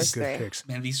any of those three. Picks.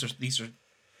 Man, this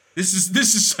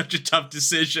is such a tough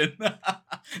decision.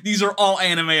 These are all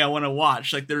anime I want to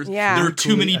watch. Like there are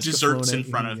too many desserts in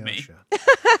front of me.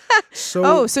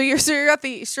 So so you're at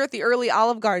the early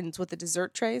Olive Gardens with the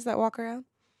dessert trays that walk around?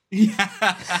 Yeah.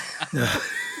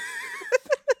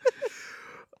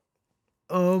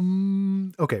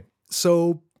 Okay.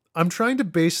 So I'm trying to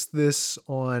base this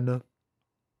on.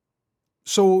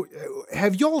 So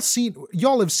have y'all have seen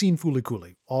Fooly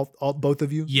Cooly? All both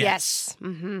of you? Yes.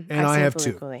 Mm-hmm. And I have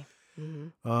too.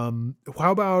 Mm-hmm.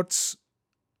 How about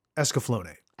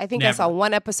Escaflowne? I think I saw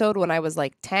one episode when I was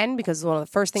like 10 because it was one of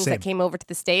the first things Same. that came over to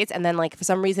the States. And then like for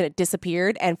some reason it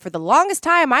disappeared. And for the longest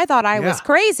time I thought I was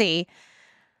crazy.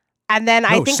 And then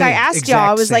I think I asked y'all,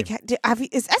 I was like,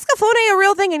 is Escaflowne a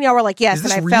real thing? And y'all were like, yes. Is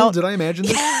this and I real? felt, Did I imagine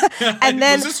this? and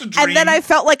then, Was this a dream? and then I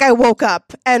felt like I woke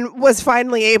up and was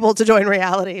finally able to join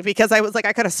reality because I was like,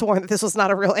 I could have sworn that this was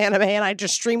not a real anime and I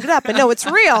just streamed it up and no, it's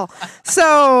real.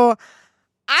 So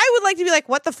I would like to be like,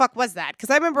 what the fuck was that? Because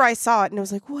I remember I saw it and it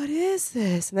was like, what is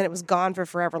this? And then it was gone for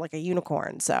forever like a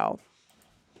unicorn. So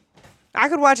I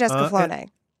could watch Escaflowne.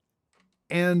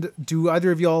 And do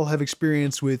either of y'all have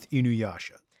experience with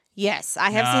Inuyasha? Yes,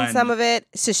 I have seen some of it.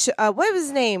 What was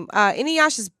his name?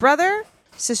 Inuyasha's brother?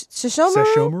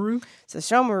 Sesshomaru?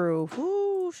 Sesshomaru.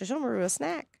 Ooh, Sesshomaru a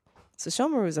snack.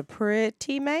 Sesshomaru is a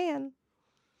pretty man.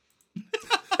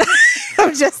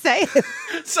 I'm just saying.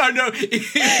 So no,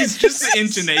 it's just the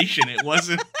intonation. It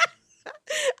wasn't.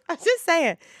 I'm just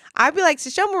saying. I'd be like,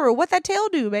 Sesshomaru, what that tail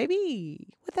do, baby?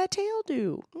 What that tail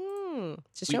do?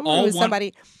 Sesshomaru is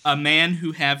somebody. A man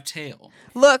who have tail.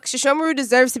 Look, Sesshomaru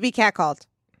deserves to be catcalled.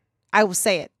 I will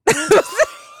say it.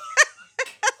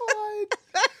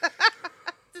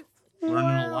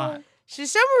 Learning a lot.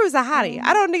 Sesshomaru is a hottie.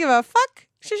 I don't give a fuck.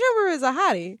 Sesshomaru is a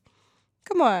hottie.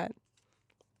 Come on.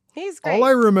 He's great. All I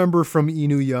remember from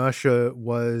Inuyasha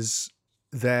was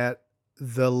that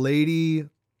the lady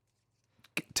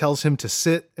tells him to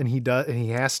sit, and he does, and he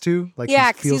has to. Like,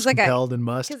 yeah, he feels like compelled and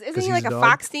must. Because isn't he like a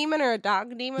fox demon or a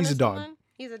dog demon? He's a dog.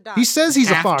 He's a dog. He says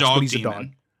he's a Half fox, dog but he's demon. a dog.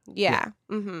 Yeah.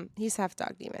 Mm-hmm. He's half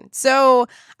dog demon. So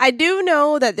I do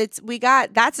know that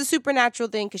that's a supernatural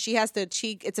thing because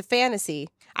it's a fantasy.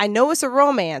 I know it's a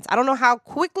romance. I don't know how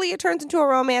quickly it turns into a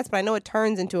romance, but I know it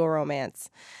turns into a romance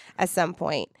at some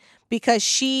point because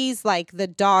she's like the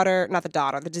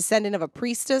descendant of a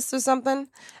priestess or something.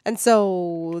 And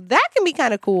so that can be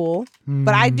kind of cool.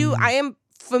 But I am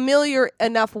familiar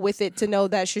enough with it to know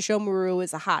that Sesshomaru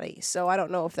is a hottie. So I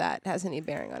don't know if that has any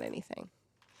bearing on anything.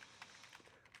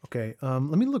 Okay, let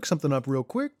me look something up real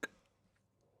quick.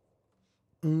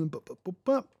 Oh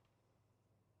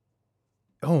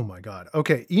my god.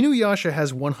 Okay, Inuyasha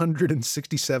has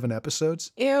 167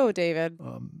 episodes. Ew, David.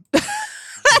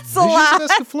 That's a lot.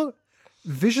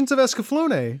 Visions of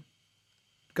Escaflowne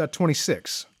got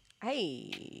 26.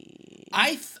 Hey.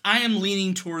 I am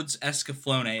leaning towards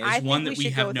Escaflowne as one that we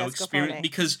have no experience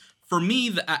because for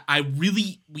me,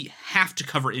 we have to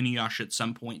cover Inuyasha at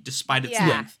some point, despite its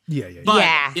length. Yeah.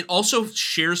 But it also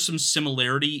shares some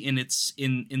similarity in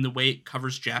the way it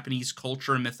covers Japanese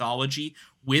culture and mythology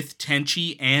with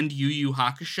Tenchi and Yu Yu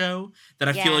Hakusho that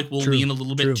I feel like will lean a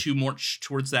little bit too much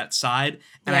towards that side.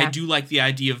 And I do like the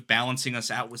idea of balancing us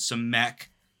out with some mech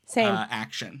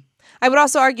action. I would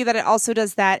also argue that it also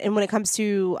does that, and when it comes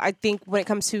to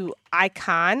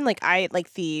icon, like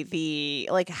the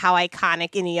how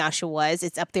iconic Inuyasha was,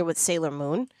 it's up there with Sailor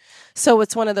Moon. So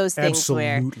it's one of those things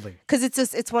because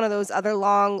it's one of those other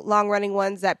long running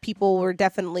ones that people were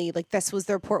definitely like, this was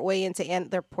their portal into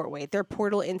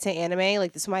anime.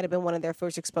 Like this might have been one of their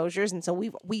first exposures, and so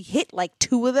we hit like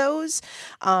 2 of those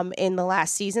in the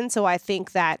last season. So I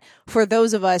think that for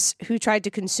those of us who tried to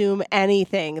consume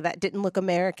anything that didn't look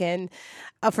American,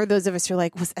 for those of us who are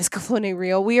like, was Escaflowne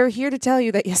real? We are here to tell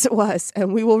you that yes, it was,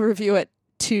 and we will review it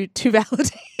to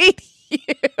validate you.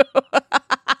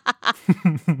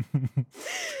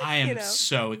 I am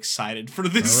so excited for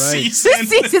this right. season. This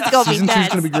season's gonna be Season 2 is nuts.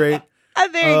 going to be great.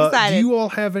 I'm very excited. Do you all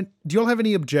have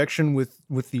any objection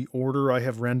with the order I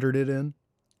have rendered it in?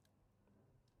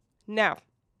 No,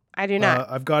 I do not.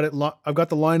 I've got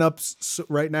the lineups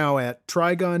right now at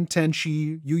Trigun,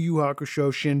 Tenchi, Yu Yu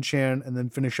Hakusho, Shin-Chan, and then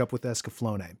finish up with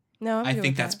Escaflowne. No, I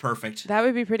think that's perfect. That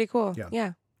would be pretty cool.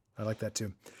 Yeah. I like that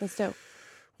too. That's dope.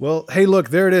 Well, hey, look,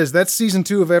 there it is. That's season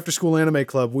 2 of After School Anime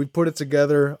Club. We put it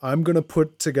together. I'm going to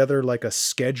put together like a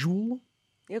schedule.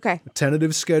 Okay. A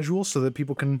tentative schedule so that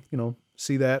people can,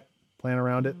 see that, plan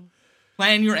around it.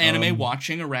 Plan your anime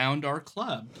watching around our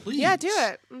club, please. Yeah, do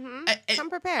it. Come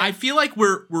prepared. I feel like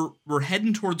we're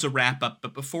heading towards a wrap up,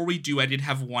 but before we do, I did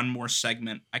have one more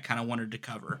segment I kind of wanted to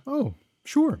cover. Oh,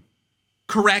 sure.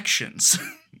 Corrections.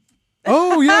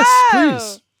 Oh, yes,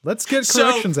 please. Let's get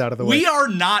corrections out of the way. We are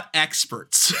not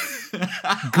experts.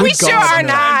 We sure are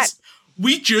not.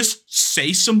 We just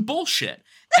say some bullshit.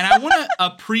 And I want to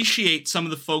appreciate some of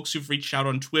the folks who've reached out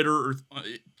on Twitter or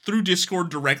through Discord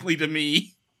directly to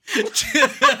me.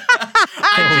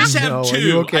 I just have 2. Are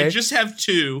you okay? I just have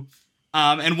 2.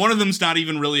 And one of them's not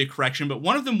even really a correction, but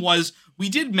one of them was, we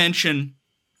did mention,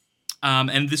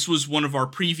 and this was one of our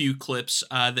preview clips,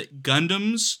 that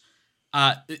Gundams,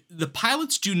 the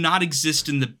pilots do not exist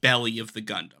in the belly of the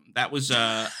Gundam. That was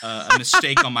a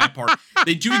mistake on my part.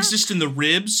 They do exist in the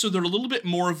ribs, so they're a little bit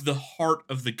more of the heart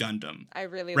of the Gundam. I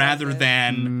really rather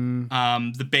than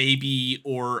the baby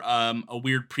or a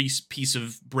weird piece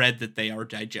of bread that they are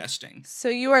digesting. So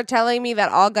you are telling me that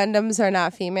all Gundams are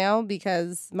not female,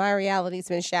 because my reality's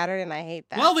been shattered and I hate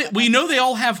that. Well, we know they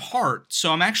all have heart,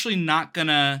 so I'm actually not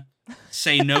gonna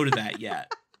say no to that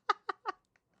yet.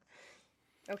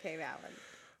 Okay, valid.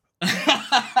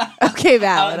 Okay,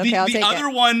 valid. Okay, I'll take it.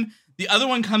 The other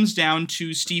one comes down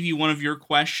to, Stevie, one of your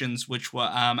questions, which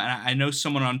was, and I know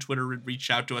someone on Twitter reached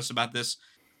out to us about this.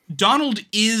 Donald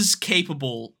is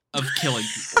capable of killing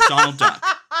people. Donald Duck.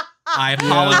 I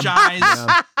apologize.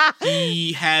 Yeah.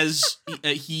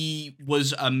 He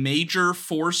was a major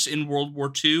force in World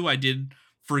War II. I did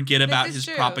forget about his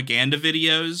propaganda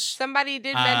videos. Somebody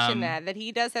did mention that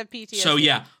he does have PTSD. So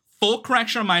yeah. Full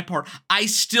correction on my part. I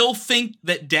still think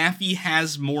that Daffy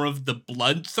has more of the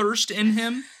bloodthirst in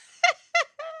him.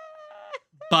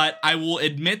 But I will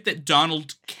admit that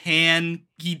Donald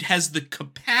he has the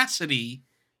capacity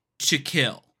to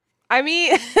kill. I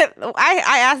mean, I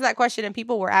asked that question and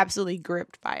people were absolutely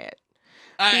gripped by it.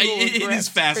 It is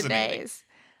fascinating.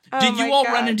 Did you all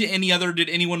run into did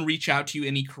anyone reach out to you,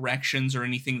 any corrections or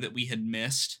anything that we had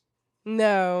missed?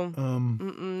 No.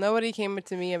 Nobody came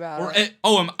to me about it.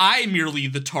 Am I merely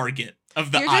the target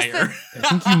of the ire? I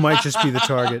think you might just be the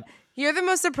target. You're the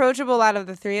most approachable out of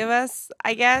the 3 of us,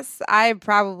 I guess. I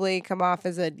probably come off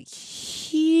as a huge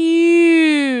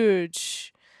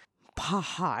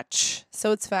pahach,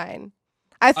 so it's fine.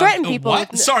 I threaten people.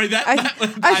 What? Sorry,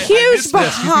 a huge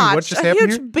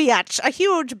biatch. A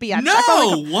huge biatch. No,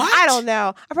 what? I don't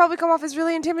know. I probably come off as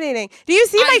really intimidating. Do you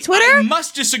see my Twitter? I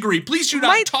must disagree. Please do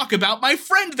not talk about my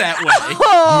friend that way.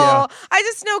 Oh, yeah. I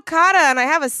just know Kata and I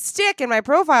have a stick in my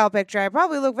profile picture. I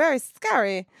probably look very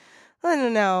scary. I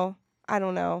don't know.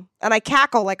 And I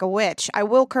cackle like a witch. I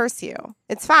will curse you.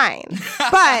 It's fine.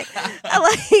 But I'm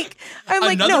like,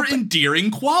 another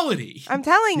endearing quality. I'm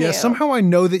telling you. Yeah, somehow I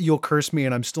know that you'll curse me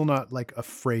and I'm still not like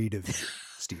afraid of you,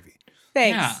 Stevie.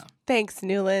 Thanks. Yeah. Thanks,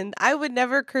 Newland. I would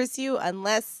never curse you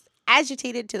unless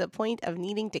agitated to the point of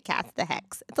needing to cast the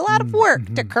hex. It's a lot of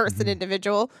work to curse an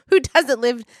individual who doesn't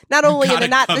live not only in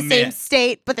the same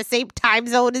state, but the same time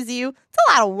zone as you. It's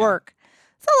a lot of work.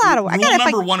 It's a lot of work. Rule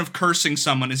number 1 of cursing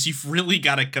someone is you've really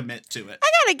got to commit to it.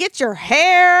 I got to get your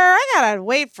hair. I got to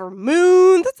wait for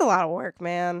moons. That's a lot of work,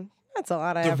 man. That's a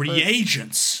lot of effort. The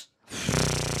reagents.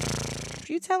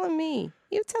 You telling me?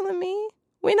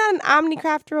 We're not an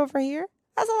omnicrafter over here.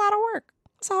 That's a lot of work.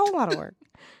 That's a whole lot of work.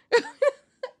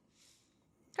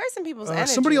 Cursing people's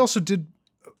energy. Somebody also did...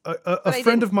 A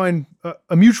friend of mine,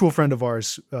 a mutual friend of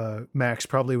ours, Max,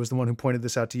 probably was the one who pointed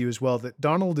this out to you as well, that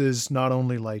Donald is not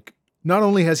only like not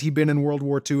only has he been in World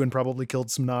War II and probably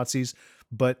killed some Nazis,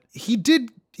 but he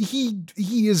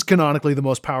is canonically the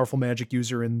most powerful magic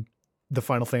user in the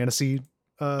Final Fantasy.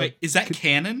 Wait, is that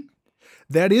canon?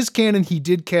 That is canon. He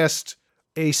did cast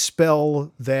a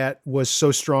spell that was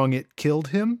so strong it killed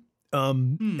him.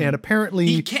 And apparently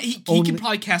he can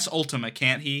probably cast Ultima,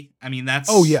 can't he? I mean, that's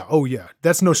oh yeah.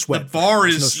 That's no sweat. The bar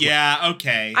is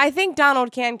okay. I think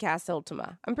Donald can cast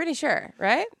Ultima. I'm pretty sure,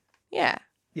 right? Yeah.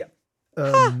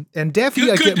 And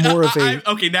Daffy, I get more of a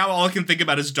okay. Now all I can think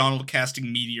about is Donald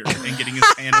casting Meteor and getting his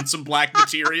hand on some black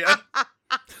materia.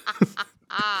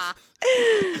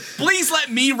 Please let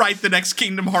me write the next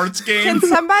Kingdom Hearts game. Can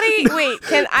somebody wait?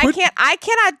 I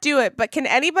cannot do it. But can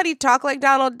anybody talk like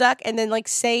Donald Duck and then like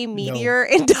say Meteor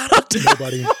in Donald Duck?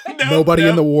 Nobody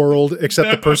in the world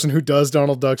except the person who does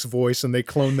Donald Duck's voice, and they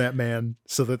clone that man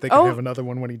so that they can have another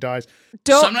one when he dies.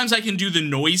 Sometimes I can do the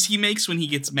noise he makes when he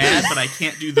gets mad, but I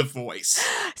can't do the voice.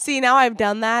 See, now I've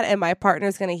done that, and my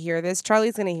partner's gonna hear this.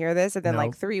 Charlie's gonna hear this, and then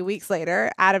like 3 weeks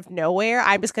later, out of nowhere,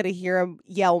 I'm just gonna hear him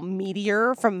yell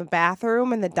Meteor from the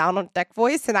bathroom in the Donald Duck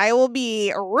voice, and I will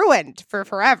be ruined for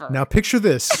forever. Now picture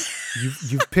this: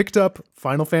 you've picked up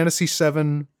Final Fantasy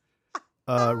VII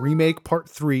Remake Part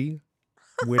 3,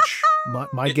 which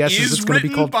my guess is it's going to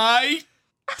be called by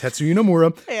Tetsuya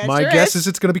Nomura. Yeah, my guess is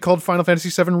it's going to be called Final Fantasy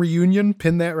VII Reunion.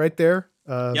 Pin that right there.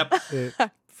 Yep.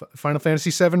 Final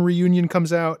Fantasy VII Reunion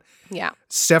comes out. Yeah.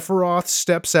 Sephiroth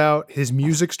steps out. His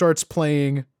music starts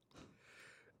playing.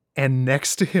 And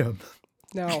next to him.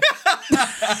 No.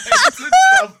 It's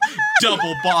a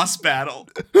double boss battle.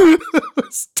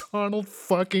 It's Donald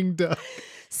fucking Duck.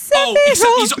 Except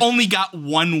he's only got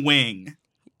one wing.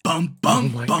 Bum,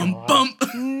 bum, bum, bum.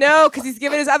 No, because he's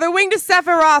giving his other wing to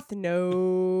Sephiroth.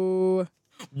 No.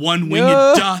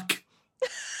 One-winged duck.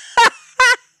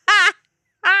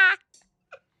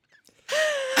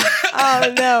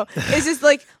 Oh no. It's just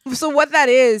like, so what that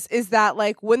is that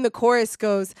like when the chorus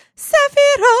goes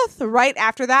Sephiroth right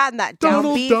after that and that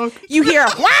downbeat, you hear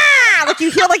wah, like you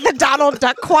hear like the Donald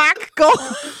Duck quack go.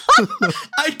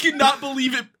 I cannot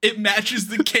believe it matches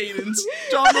the cadence.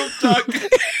 Donald Duck.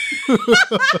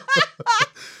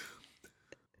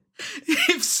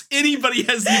 If anybody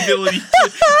has the ability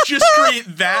to just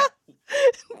create that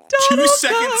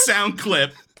 2-second sound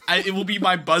clip, it will be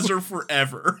my buzzer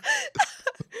forever.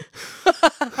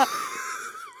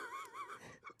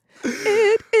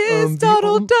 It is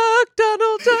Donald Duck,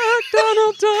 Donald Duck,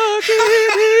 Donald Duck.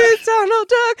 It is Donald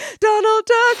Duck, Donald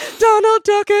Duck, Donald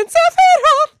Duck, and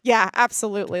Sephiroth. Yeah,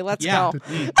 absolutely. Let's go.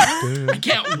 I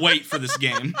can't wait for this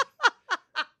game.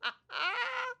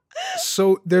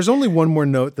 So there's only one more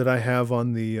note that I have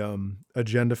on the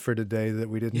agenda for today that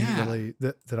we didn't really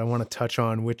that I want to touch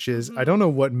on, which is I don't know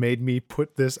what made me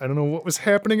put this. I don't know what was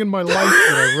happening in my life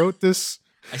when I wrote this.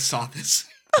 I saw this.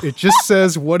 It just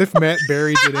says, "What if Matt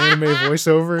Berry did anime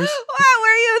voiceovers?" What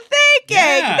were you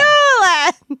thinking,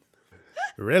 Nolan?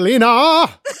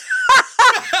 Relina,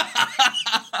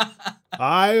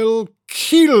 I'll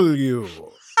kill you.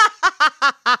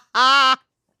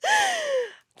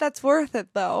 That's worth it,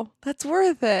 though. That's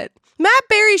worth it. Matt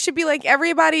Berry should be like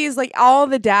everybody's, like all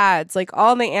the dads, like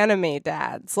all the anime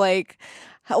dads. Like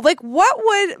what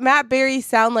would Matt Berry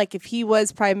sound like if he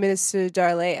was Prime Minister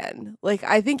Darlayan? Like,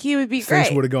 I think he would be great.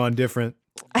 Things would have gone different.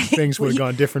 Things would have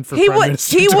gone different for Prime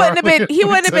Minister He wouldn't have been. Darlayan, He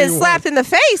wouldn't have been slapped in the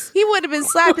face. He would have been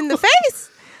slapped in the face.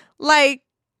 Like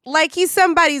he's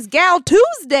somebody's Gal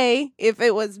Tuesday. If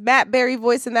it was Matt Berry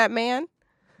voicing that man,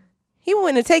 he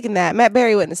wouldn't have taken that. Matt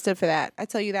Berry wouldn't have stood for that. I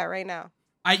tell you that right now.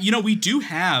 We do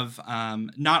have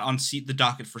not on the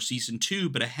docket for season 2,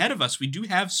 but ahead of us, we do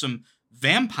have some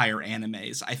vampire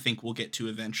animes. I think we'll get to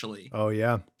eventually. Oh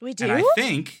yeah, we do. And I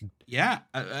think,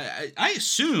 I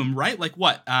assume, right? Like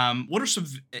what? What are some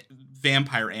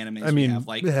vampire animes? I mean, we have?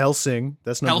 Like Hellsing.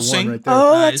 That's number Hellsing? 1 right there.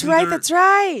 Oh, that's right. That's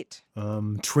right.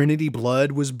 Trinity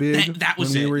Blood was big. That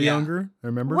was when we were yeah. younger. I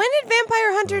remember. When did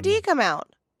Vampire Hunter D come out?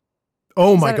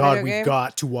 Oh Is my that a God, video we've game?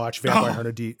 got to watch Vampire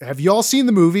Hunter D. Have y'all seen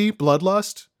the movie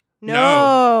Bloodlust?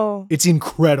 No. It's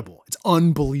incredible. It's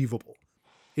unbelievable.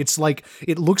 It's like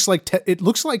it looks like the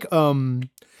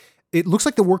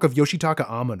work of Yoshitaka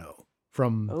Amano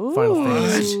from Final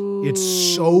Fantasy. It's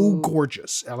so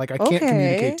gorgeous. Like I can't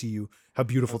communicate to you how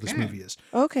beautiful this movie is.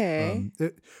 Okay.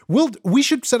 We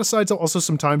should set aside also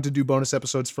some time to do bonus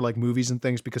episodes for like movies and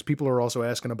things because people are also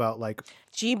asking about like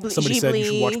somebody said you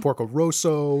should watch Porco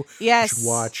Rosso. Yes. You should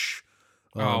watch.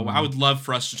 I would love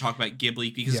for us to talk about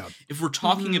Ghibli because if we're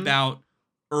talking about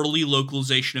early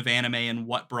localization of anime and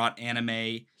what brought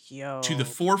anime to the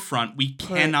forefront, we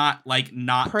cannot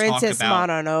not Princess talk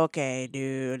about Mononoke,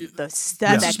 dude. The Princess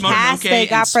cast Mononoke they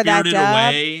got and for that Spirited dub.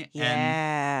 Away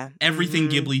Yeah. and everything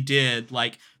Ghibli did.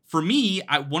 Like for me,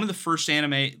 one of the first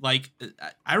anime, like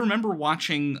I remember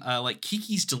watching like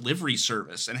Kiki's Delivery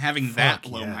Service and having that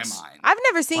blow my mind. I've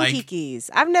never seen Like, Kiki's.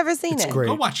 I've never seen It's it. great.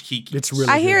 Go watch Kiki. It's really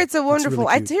I hear good. it's a wonderful. It's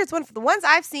really I cute. hear it's wonderful. The ones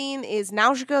I've seen is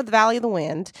Nausicaa, The Valley of the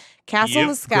Wind, Castle in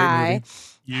the Yep, great Sky, movie.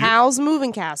 Yep. Howl's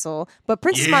Moving Castle. But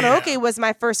Princess Yeah. Mononoke was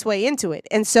my first way into it,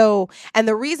 and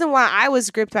the reason why I was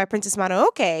gripped by Princess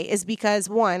Mononoke is because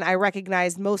one, I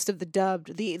recognized most of the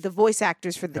dubbed the voice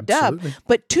actors for the Absolutely. dub,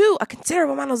 but two, a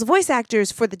considerable amount of those voice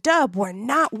actors for the dub were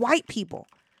not white people,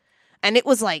 and it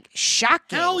was like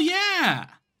shocking. Hell yeah.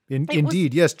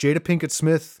 Indeed, yes. Jada Pinkett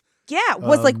Smith. Yeah,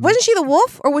 wasn't she the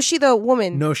wolf or was she the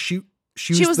woman? No, she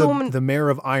She was the woman- the mayor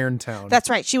of Irontown. That's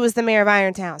right. She was the mayor of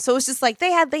Irontown. So it's just like they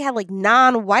had like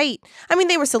non-white. I mean,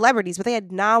 they were celebrities, but they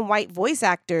had non-white voice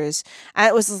actors, and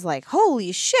it was just like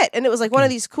holy shit. And it was like one of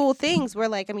these cool things where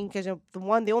like because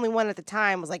the only one at the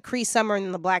time was like Cree Summer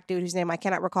and the black dude whose name I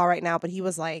cannot recall right now, but he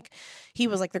was like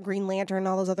the Green Lantern and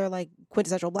all those other like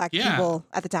quintessential black people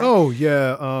at the time. Oh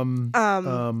yeah.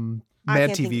 I Mad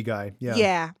can't TV think- guy. Yeah.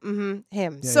 Yeah, him. Yeah,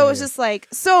 So yeah, it's yeah. just like,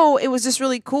 it was just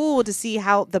really cool to see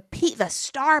how the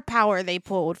star power they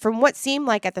pulled from what seemed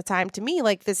like at the time to me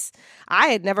like this. I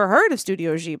had never heard of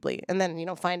Studio Ghibli, and then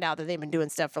find out that they've been doing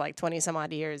stuff for like 20 some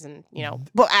odd years, and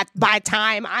but by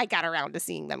time I got around to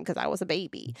seeing them because I was a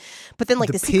baby. But then like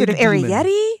The the Secret of Pig Demon.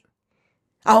 Arrietty.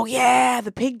 Oh yeah,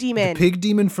 the Pig Demon. The pig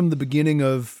demon from the beginning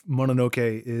of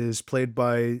Mononoke is played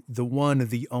by the one,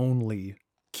 the only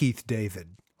Keith David.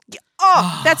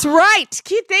 Oh, that's right.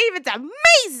 Keith David's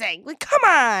amazing. Like, come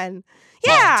on.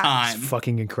 Yeah. Time.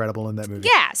 Fucking incredible in that movie.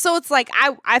 Yeah, so it's like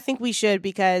I think we should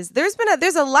because there's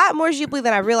a lot more Ghibli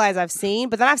than I realize I've seen,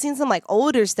 but then I've seen some like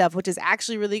older stuff which is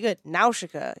actually really good.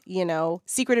 Nausicaa,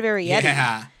 Secret of Arrietty,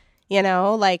 Yeah.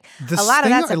 Like The a lot of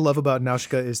thing that I stuff. love about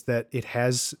Nausicaa is that it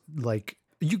has like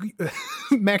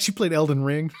Max, you played Elden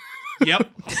Ring. Yep.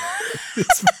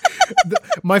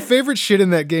 My favorite shit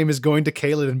in that game is going to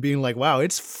Caelid and being like, wow,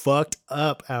 it's fucked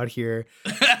up out here.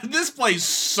 This place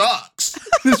sucks.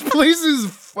 This place is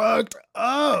fucked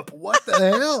up. What the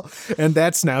hell? And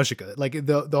that's Nausicaa. Like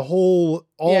the whole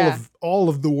all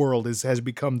of the world has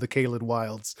become the Caelid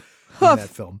Wilds in that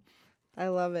film. I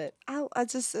love it. I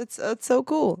just it's so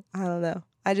cool. I don't know.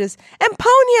 And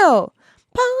Ponyo.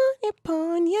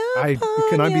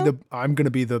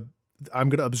 I'm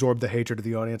gonna absorb the hatred of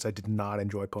the audience. I did not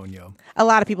enjoy Ponyo. A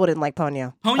lot of people didn't like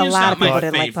Ponyo. Ponyo's A lot not of people my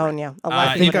didn't like favorite. Ponyo. A lot of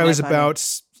I people think I didn't was like Ponyo.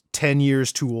 about 10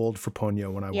 years too old for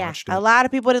Ponyo when I watched it. A lot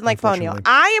of people didn't like Ponyo. Unfortunately.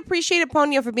 I appreciated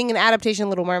Ponyo for being an adaptation of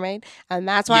Little Mermaid, and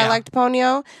that's why I Yeah. liked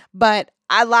Ponyo. But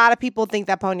a lot of people think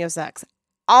that Ponyo sucks.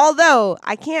 Although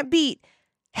I can't beat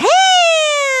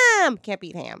Ham. Can't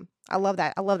beat Ham. I love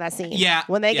that. I love that scene. Yeah,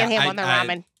 when they get yeah, Ham on their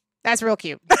ramen. That's real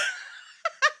cute.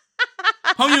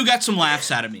 Ponyo got some laughs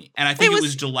out of me, and I think it was-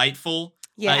 was delightful.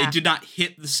 Yeah. It did not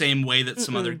hit the same way that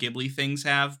some other Ghibli things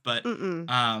have, but Mm-mm.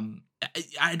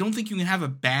 I don't think you can have a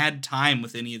bad time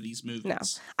with any of these movies. No.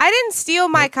 I didn't steal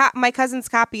my cousin's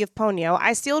copy of Ponyo.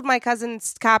 I stole my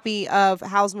cousin's copy of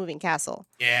Howl's Moving Castle.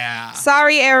 Yeah.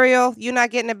 Sorry, Ariel, you're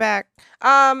not getting it back.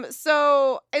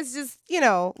 So it's just,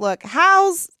 look,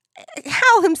 Hal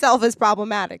himself is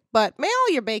problematic, but may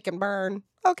all your bacon burn.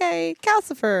 Okay,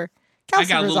 Calcifer. I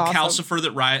got a little awesome. Calcifer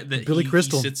that Billy he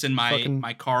Crystal. sits in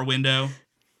my car window.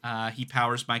 He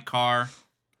powers my car.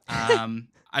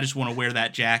 I just want to wear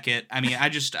that jacket. I mean,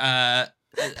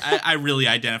 I really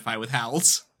identify with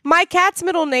Howls. My cat's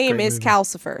middle name Great is movie.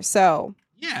 Calcifer, so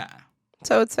Yeah.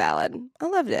 it's valid. I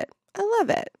loved it. I love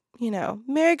it.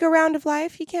 Merry-go-round of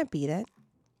life, you can't beat it.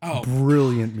 Oh,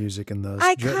 Brilliant music in those.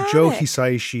 Iconic. Joe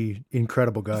Hisaishi,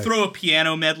 incredible guy. throw a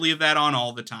piano medley of that on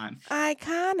all the time.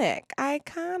 Iconic.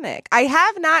 I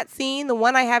have not seen the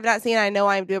one I have not seen. I know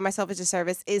I'm doing myself a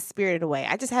disservice. Is Spirited Away.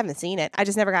 I just haven't seen it. I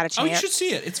just never got a chance. Oh, you should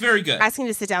see it. It's very good. I just need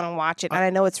to sit down and watch it, and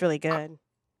I know it's really good.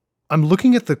 I'm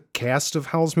looking at the cast of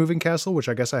Howl's Moving Castle, which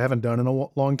I guess I haven't done in a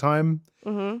long time.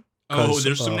 Mm-hmm. Oh, 'cause,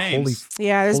 there's some names.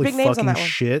 Yeah, there's holy big names on fucking that one.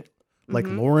 shit. Like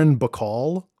Mhm. Lauren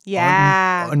Bacall.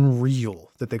 Yeah. Unreal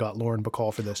that they got Lauren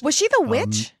Bacall for this. Was she the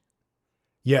witch?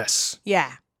 Yes.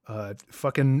 Yeah.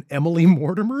 Fucking Emily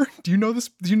Mortimer. Do you know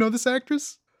this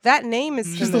actress? That name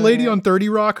is She's the lady familiar. on 30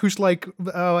 Rock who's like,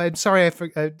 oh, I'm sorry,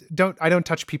 I don't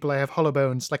touch people. I have hollow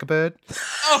bones like a bird.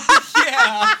 Oh,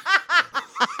 yeah.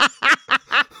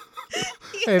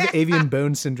 I have avian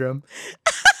bone syndrome.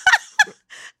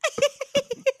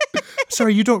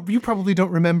 Sorry, you probably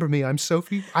don't remember me. I'm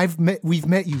Sophie. We've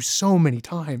met you so many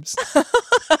times.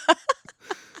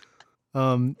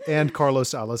 And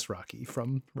Carlos Alazraqui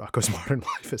from Rocco's Modern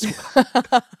Life as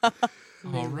well.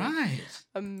 All right.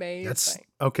 Amazing. That's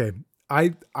okay.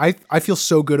 I feel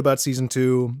so good about season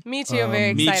 2. Me too. I'm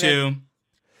very Me excited. too.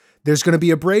 There's going to be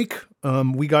a break.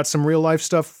 We got some real life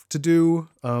stuff to do.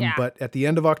 Yeah. But at the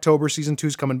end of October, season 2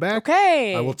 is coming back.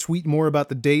 Okay. I will tweet more about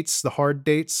the dates, the hard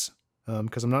dates,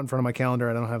 because I'm not in front of my calendar.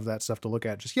 I don't have that stuff to look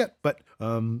at just yet. But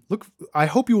I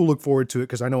hope you will look forward to it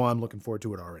because I know I'm looking forward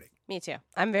to it already. Me too.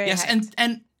 I'm very Yes, hyped.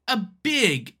 and a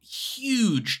big,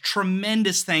 huge,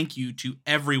 tremendous thank you to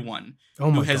everyone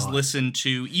Oh who my has God. listened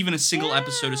to even a single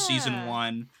episode of season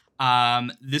Yeah.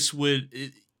 1. This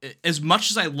would, as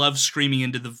much as I love screaming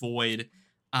into the void,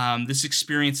 this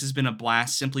experience has been a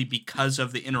blast simply because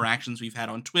of the interactions we've had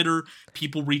on Twitter,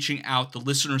 people reaching out, the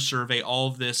listener survey, all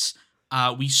of this.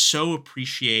 We so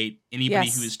appreciate anybody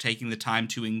Yes. who is taking the time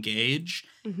to engage,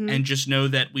 Mhm. and just know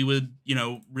that we would,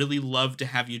 really love to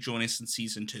have you join us in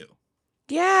season 2.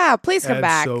 Yeah, please come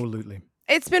back. Absolutely.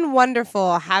 It's been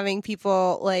wonderful having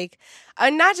people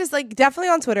not just definitely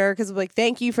on Twitter, because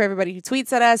thank you for everybody who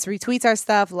tweets at us, retweets our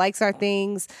stuff, likes our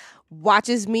things,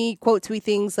 watches me quote tweet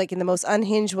things in the most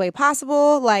unhinged way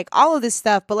possible, all of this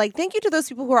stuff. But thank you to those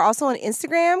people who are also on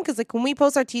Instagram, because when we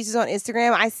post our teasers on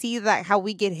Instagram, I see how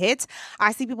we get hit.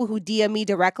 I see people who DM me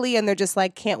directly and they're just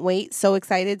can't wait, so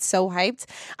excited, so hyped.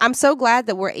 I'm so glad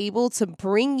that we're able to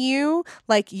bring you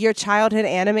your childhood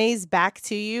animes back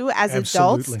to you as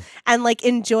adults Absolutely. and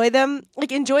enjoy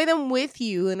them with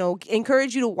you, and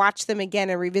encourage you to watch them again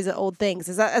and revisit old things.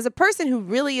 As a person who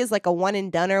really is a one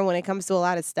and doneer when it comes to a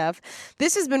lot of stuff,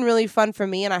 this has been really fun for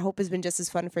me, and I hope it's been just as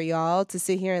fun for y'all to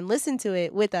sit here and listen to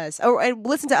it with us, or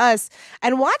listen to us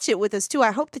and watch it with us too.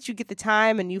 I hope that you get the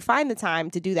time and you find the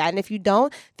time to do that. And if you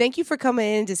don't, thank you for coming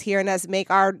in and just hearing us make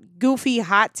our goofy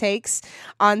hot takes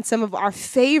on some of our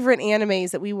favorite animes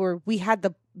that we had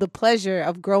the pleasure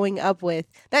of growing up with,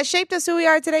 that shaped us who we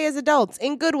are today as adults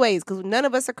in good ways, because none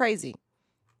of us are crazy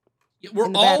We're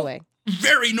in the bad all way.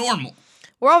 very normal.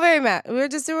 We're all very mad. We're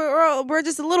just a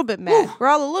little bit mad. Whew. We're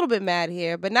all a little bit mad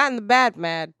here, but not in the bad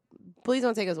mad. Please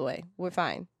don't take us away. We're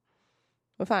fine.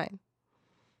 We're fine.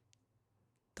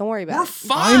 Don't worry about We're it.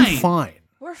 fine. I'm fine.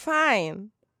 We're fine.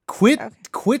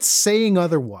 Quit saying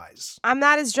otherwise. I'm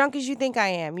not as drunk as you think I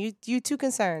am. You too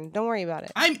concerned. Don't worry about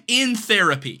it. I'm in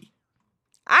therapy.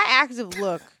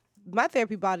 Look, my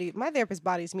therapist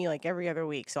bodies me every other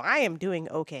week, so I am doing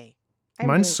okay.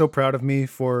 Mine's so proud of me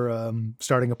for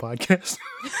starting a podcast.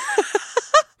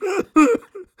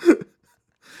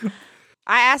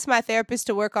 I asked my therapist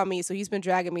to work on me, so he's been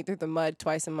dragging me through the mud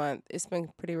twice a month. It's been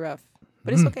pretty rough,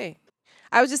 but it's okay.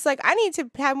 I was just I need to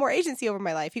have more agency over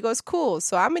my life. He goes, cool.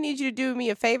 So I'm going to need you to do me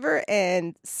a favor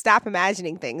and stop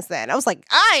imagining things then. I was like,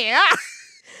 I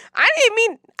didn't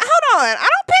mean, hold on. I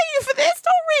don't pay you for this.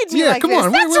 Don't read me like come this.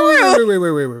 on. That's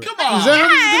rude. Wait. Come on. Is that how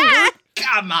this is gonna work?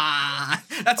 Come on.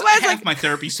 That's Well, it's half my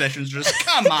therapy sessions. Just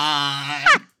come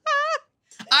on.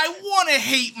 I want to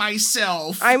hate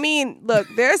myself. I mean, look,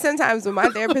 there are some times when my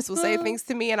therapist will say things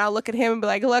to me and I'll look at him and be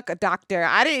like, look, doctor,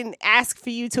 I didn't ask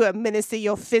for you to administer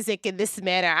your physic in this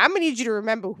manner. I'm going to need you to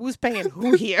remember who's paying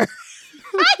who here.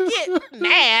 I get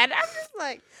mad. I'm just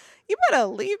like, you better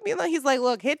leave me alone. He's like,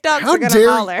 look, hit dogs How are going dare to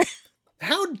you- holler.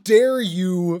 How dare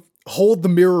you hold the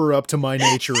mirror up to my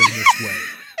nature in this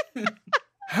way?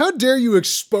 How dare you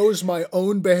expose my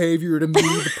own behavior to me,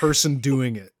 the person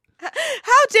doing it?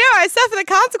 How dare I suffer the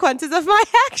consequences of my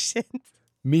actions?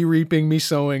 Me reaping, me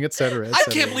sowing, etc. I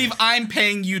can't believe I'm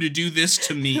paying you to do this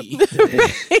to me.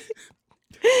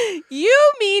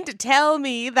 You mean to tell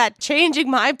me that changing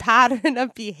my pattern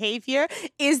of behavior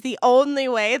is the only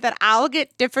way that I'll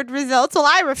get different results? Well,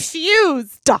 I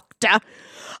refuse, doctor.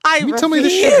 You tell me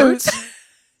this shit hurts?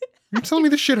 You telling me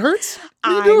this shit hurts? What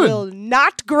are you I doing? will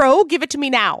not grow. Give it to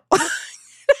me now.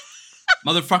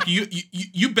 Motherfucker,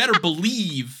 you better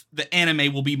believe that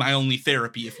anime will be my only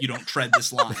therapy if you don't tread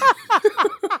this line.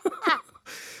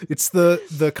 It's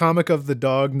the comic of the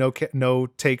dog, no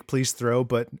take, please throw,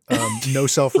 but no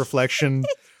self-reflection,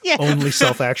 Yeah. only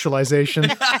self-actualization.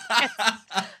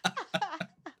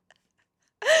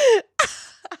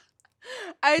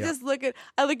 I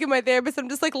look at my therapist. I'm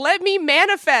just like, let me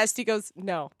manifest. He goes,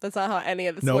 no, that's not how any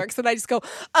of this Nope. works. And I just go,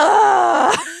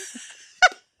 ah.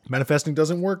 Manifesting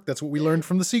doesn't work. That's what we learned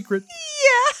from The Secret.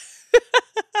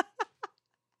 Yeah.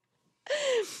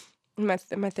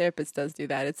 My therapist does do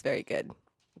that. It's very good.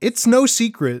 It's no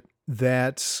secret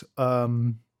that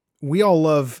we all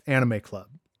love Anime Club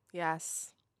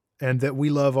Yes. and that we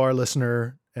love our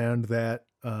listener and that,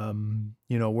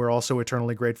 we're also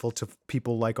eternally grateful to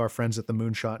people like our friends at the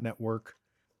Moonshot Network.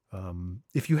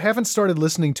 If you haven't started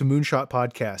listening to Moonshot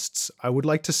podcasts, I would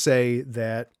like to say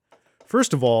that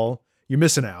First of all, you're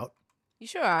missing out. You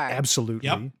sure are. Absolutely.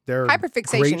 Yep. There are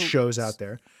Hyperfixation great shows out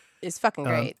there. It's fucking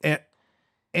great.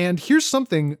 And here's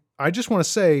something I just want to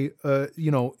say,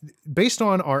 based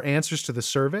on our answers to the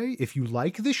survey, if you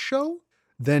like this show,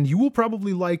 then you will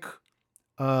probably like,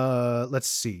 let's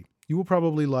see, you will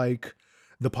probably like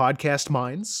the podcast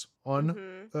Minds on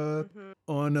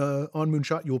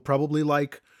Moonshot. You'll probably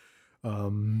like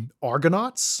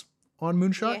Argonauts on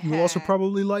Moonshot. You will also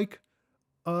probably like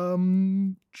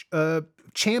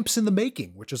Champs in the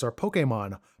Making, which is our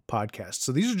Pokemon podcast.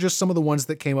 So these are just some of the ones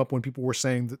that came up when people were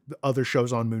saying the other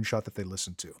shows on Moonshot that they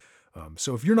listened to.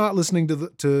 So if you're not listening to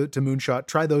Moonshot,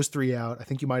 try those 3 out. I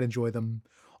think you might enjoy them.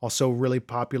 Also really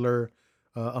popular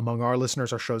among our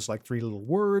listeners are shows like Three Little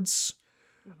Words,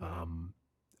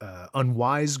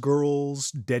 Unwise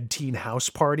Girls, Dead Teen House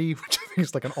Party, which I think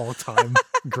is like an all-time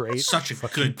great Such a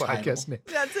good podcast name.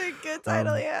 That's a good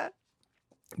title, yeah.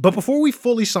 But before we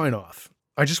fully sign off,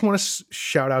 I just want to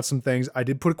shout out some things. I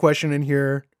did put a question in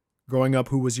here. Growing up,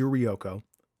 who was your Ryoko?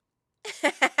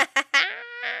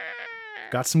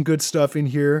 Got some good stuff in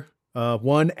here.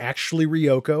 One, actually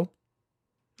Ryoko.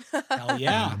 Hell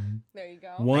yeah. There you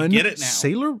go. One, I get it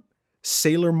now.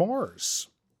 Sailor Mars.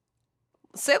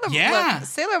 Sailor Mars is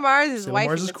Sailor waifu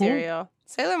Mars is cool. material.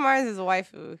 Sailor Mars is a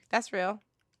waifu. That's real.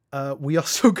 We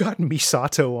also got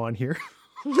Misato on here.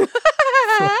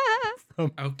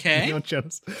 from Okay. Neon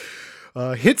Genesis.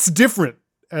 Hits different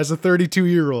as a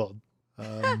 32-year-old.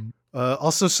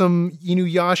 Also some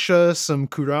Inuyasha, some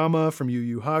Kurama from Yu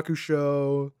Yu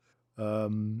Hakusho.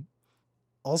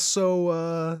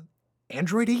 Also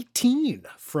Android 18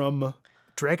 from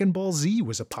Dragon Ball Z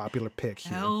was a popular pick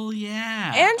here. Hell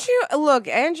yeah.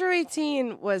 Android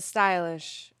 18 was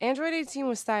stylish. Android 18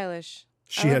 was stylish.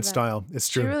 She had style. It's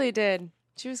true. She really did.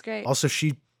 She was great. Also,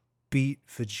 she beat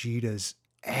Vegeta's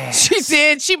ass. She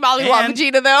did. She mollywopped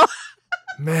Vegeta though.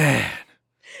 Man.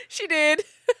 She did.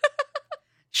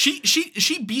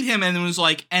 She beat him and was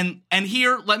like, and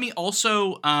here, let me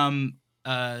also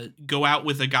go out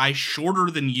with a guy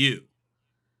shorter than you.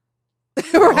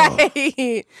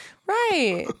 Right.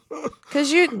 Right.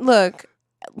 Because look,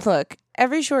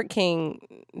 every short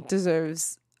king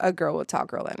deserves a girl with tall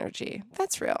girl energy.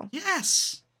 That's real.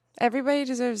 Yes. Everybody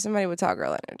deserves somebody with tall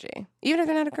girl energy. Even if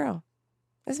they're not a girl.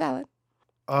 It's valid.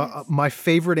 My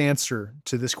favorite answer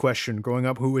to this question, growing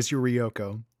up, who was your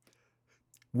Ryoko?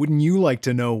 Wouldn't you like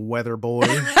to know, Weather Boy?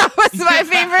 That was my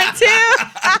favorite too.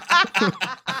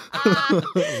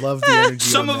 Love the energy.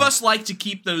 Some of us like to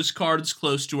keep those cards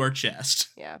close to our chest.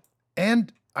 Yeah.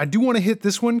 And I do want to hit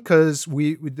this one because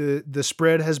the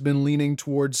spread has been leaning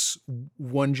towards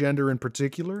one gender in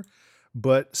particular,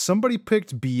 but somebody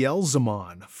picked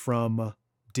Beelzemon from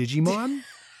Digimon.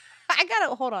 I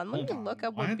gotta hold on. Let me look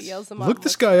up what Beelzemon. Look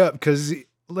this guy up because I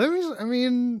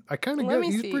kind of get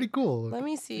he's pretty cool. Let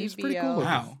me see. He's pretty cool.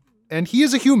 Wow. And he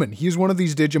is a human. He's one of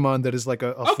these Digimon that is like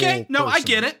a okay. full No, I person.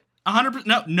 get it.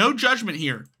 100%. No judgment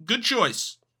here. Good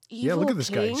choice. Yeah, look at this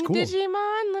guy. He's King cool.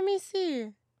 Digimon. Let me see.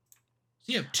 Does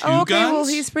he have two Okay, guns? well,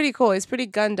 he's pretty cool. He's pretty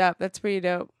gunned up. That's pretty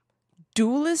dope.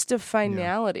 Duelist of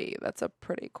Finality. That's a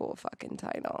pretty cool fucking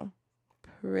title.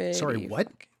 Sorry, what?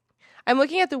 I'm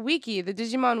looking at the wiki, the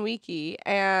Digimon wiki,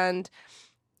 and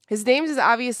his name is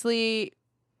obviously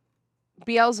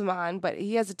Beelzemon, but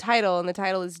he has a title, and the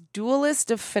title is Duelist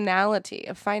of Finality.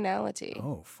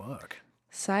 Oh, fuck.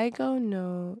 Saigo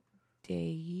no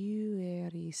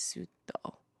Deiyuerisuto.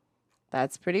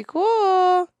 That's pretty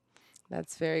cool.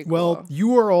 That's very cool. Well,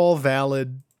 you are all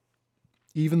valid.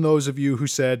 Even those of you who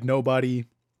said nobody,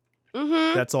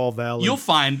 that's all valid. You'll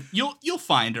find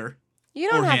her. You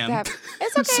don't or have him. to have.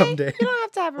 It's okay. Someday. You don't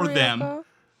have to have a Or Ryoko. them.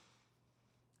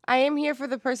 I am here for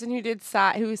the person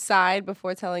who sighed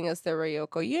before telling us they're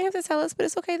Ryoko. You don't have to tell us, but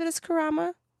it's okay that it's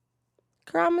Kurama.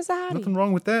 Kurama's a hottie. Nothing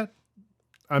wrong with that.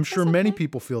 I'm sure That's many okay.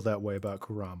 people feel that way about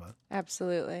Kurama.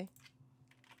 Absolutely.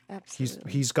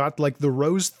 He's got like the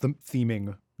rose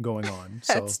theming going on.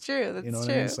 So, That's true. That's you know what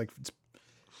true. I mean? It's like,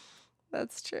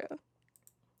 That's true.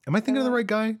 am I thinking of the right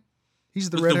guy? He's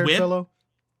the With the red-haired whip? fellow.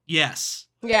 Yes.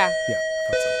 Yeah. Yeah,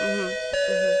 I thought so.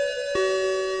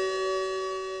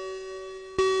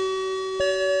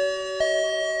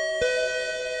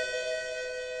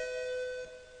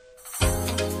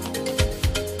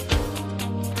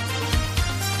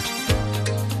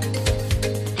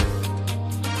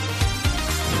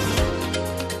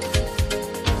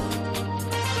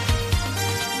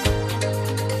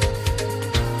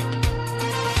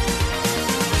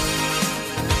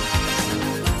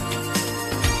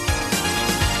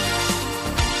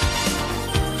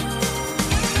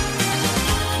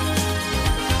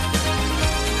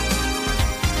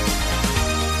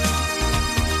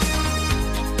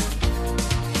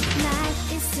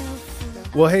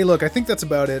 Well, hey, look, I think that's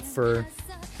about it for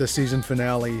the season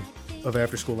finale of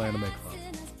After School Anime Club.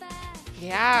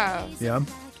 Yeah. Yeah?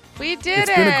 We did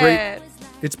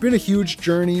It's been a huge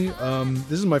journey.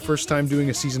 This is my first time doing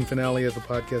a season finale of a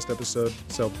podcast episode,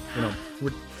 so,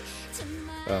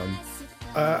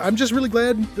 I'm just really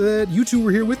glad that you two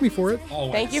were here with me for it.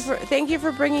 Always. Thank you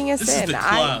for bringing us This in. is the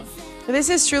club. This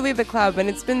is truly the club, and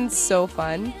it's been so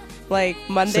fun. Like,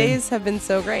 Mondays have been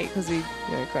so great because we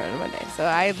record on a Monday, so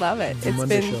I love it. It's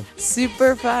Monday been show.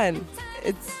 super fun.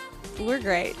 We're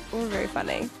great. We're very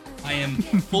funny. I am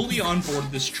fully on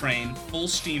board this train, full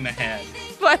steam ahead.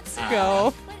 Let's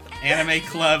go. Anime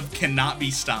Club cannot be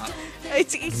stopped.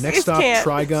 Next stop, can't.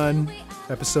 Trigun,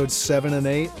 episodes 7 and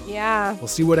 8. Yeah. We'll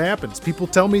see what happens. People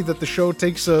tell me that the show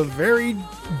takes a very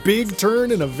big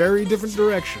turn in a very different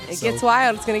direction. It gets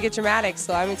wild. It's going to get dramatic,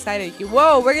 so I'm excited.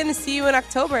 Whoa, we're going to see you in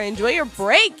October. Enjoy your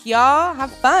break, y'all.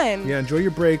 Have fun. Yeah, enjoy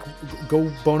your break.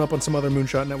 Go bone up on some other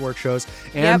Moonshot Network shows.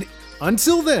 And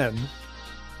until then,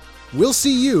 we'll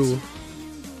see you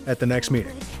at the next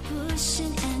meeting.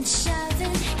 Pushing and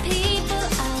shoving, people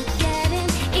are getting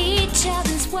each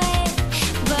other's way.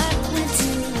 But when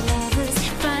two lovers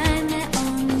find their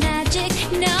own magic,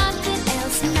 nothing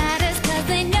else matters, 'cause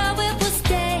they know it will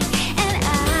stay. And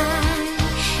I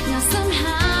know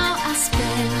somehow I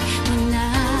spell will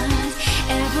not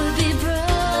ever be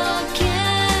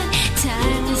broken.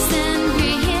 Timeless and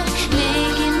real,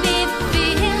 making me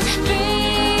feel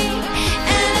free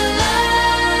and alive.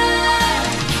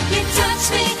 You touch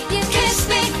me, you kiss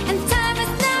me, and time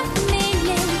is not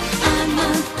meaning. I'm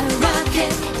on a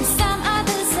rocket to some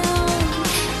other zone.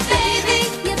 Baby,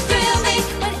 you thrill me,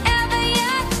 whatever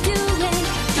you're doing.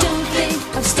 Don't think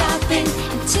of stopping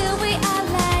until we are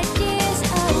light years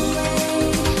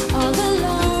away, all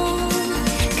alone.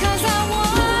 'Cause I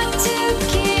want to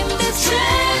keep this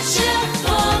treasure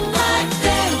for my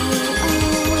very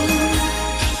own.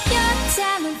 Your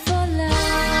talent for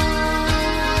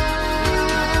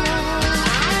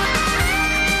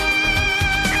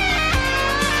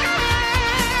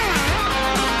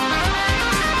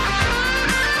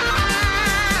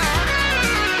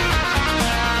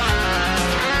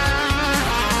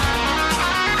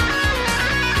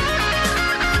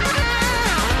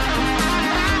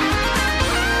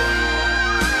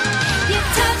You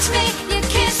touch me, you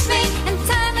kiss me, and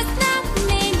time is not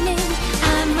meaning.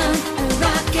 I'm on a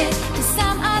rocket to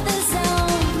some other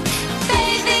zone.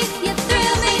 Baby, you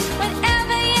thrill me,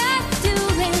 whatever you're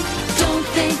doing. Don't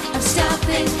think of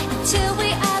stopping until we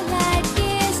are light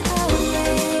years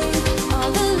away,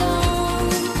 all alone.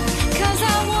 'Cause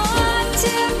I want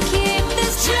to keep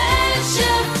this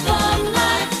treasure for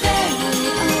my very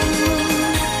own.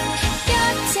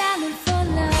 Your talent for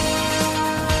love.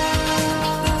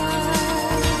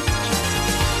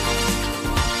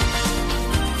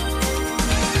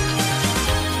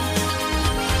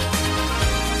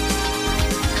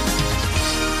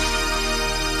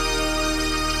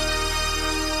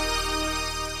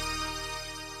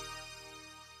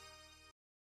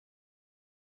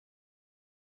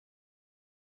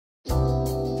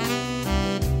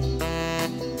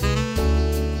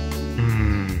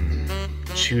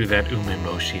 Chew that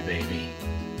umeboshi, baby.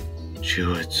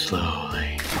 Chew it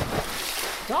slowly.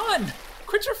 Dawn!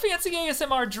 Quit your fancy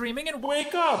ASMR dreaming and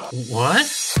wake up!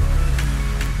 What?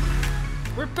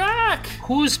 We're back!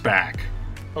 Who's back?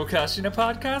 Okashina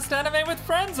Podcast Anime with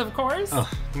Friends, of course! Oh,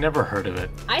 never heard of it.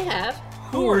 I have.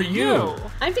 Who are you?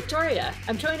 I'm Victoria.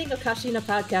 I'm joining Okashina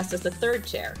Podcast as the third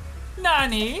chair.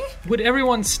 Nani? Would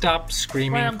everyone stop Why,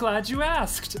 screaming? I'm glad you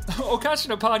asked.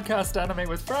 Okashina Podcast Anime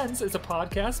with Friends is a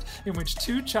podcast in which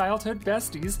two childhood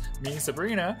besties, me,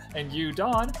 Sabrina, and you,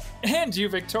 Dawn, and you,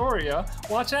 Victoria,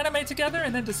 watch anime together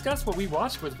and then discuss what we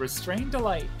watched with restrained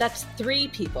delight. That's 3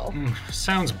 people.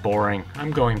 Sounds boring.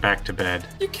 I'm going back to bed.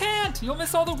 You can't! You'll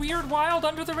miss all the weird, wild,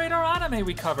 under-the-radar anime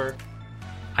we cover.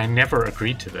 I never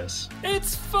agreed to this.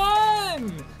 It's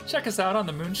fun! Check us out on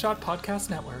the Moonshot Podcast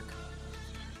Network.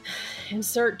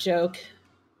 Insert joke.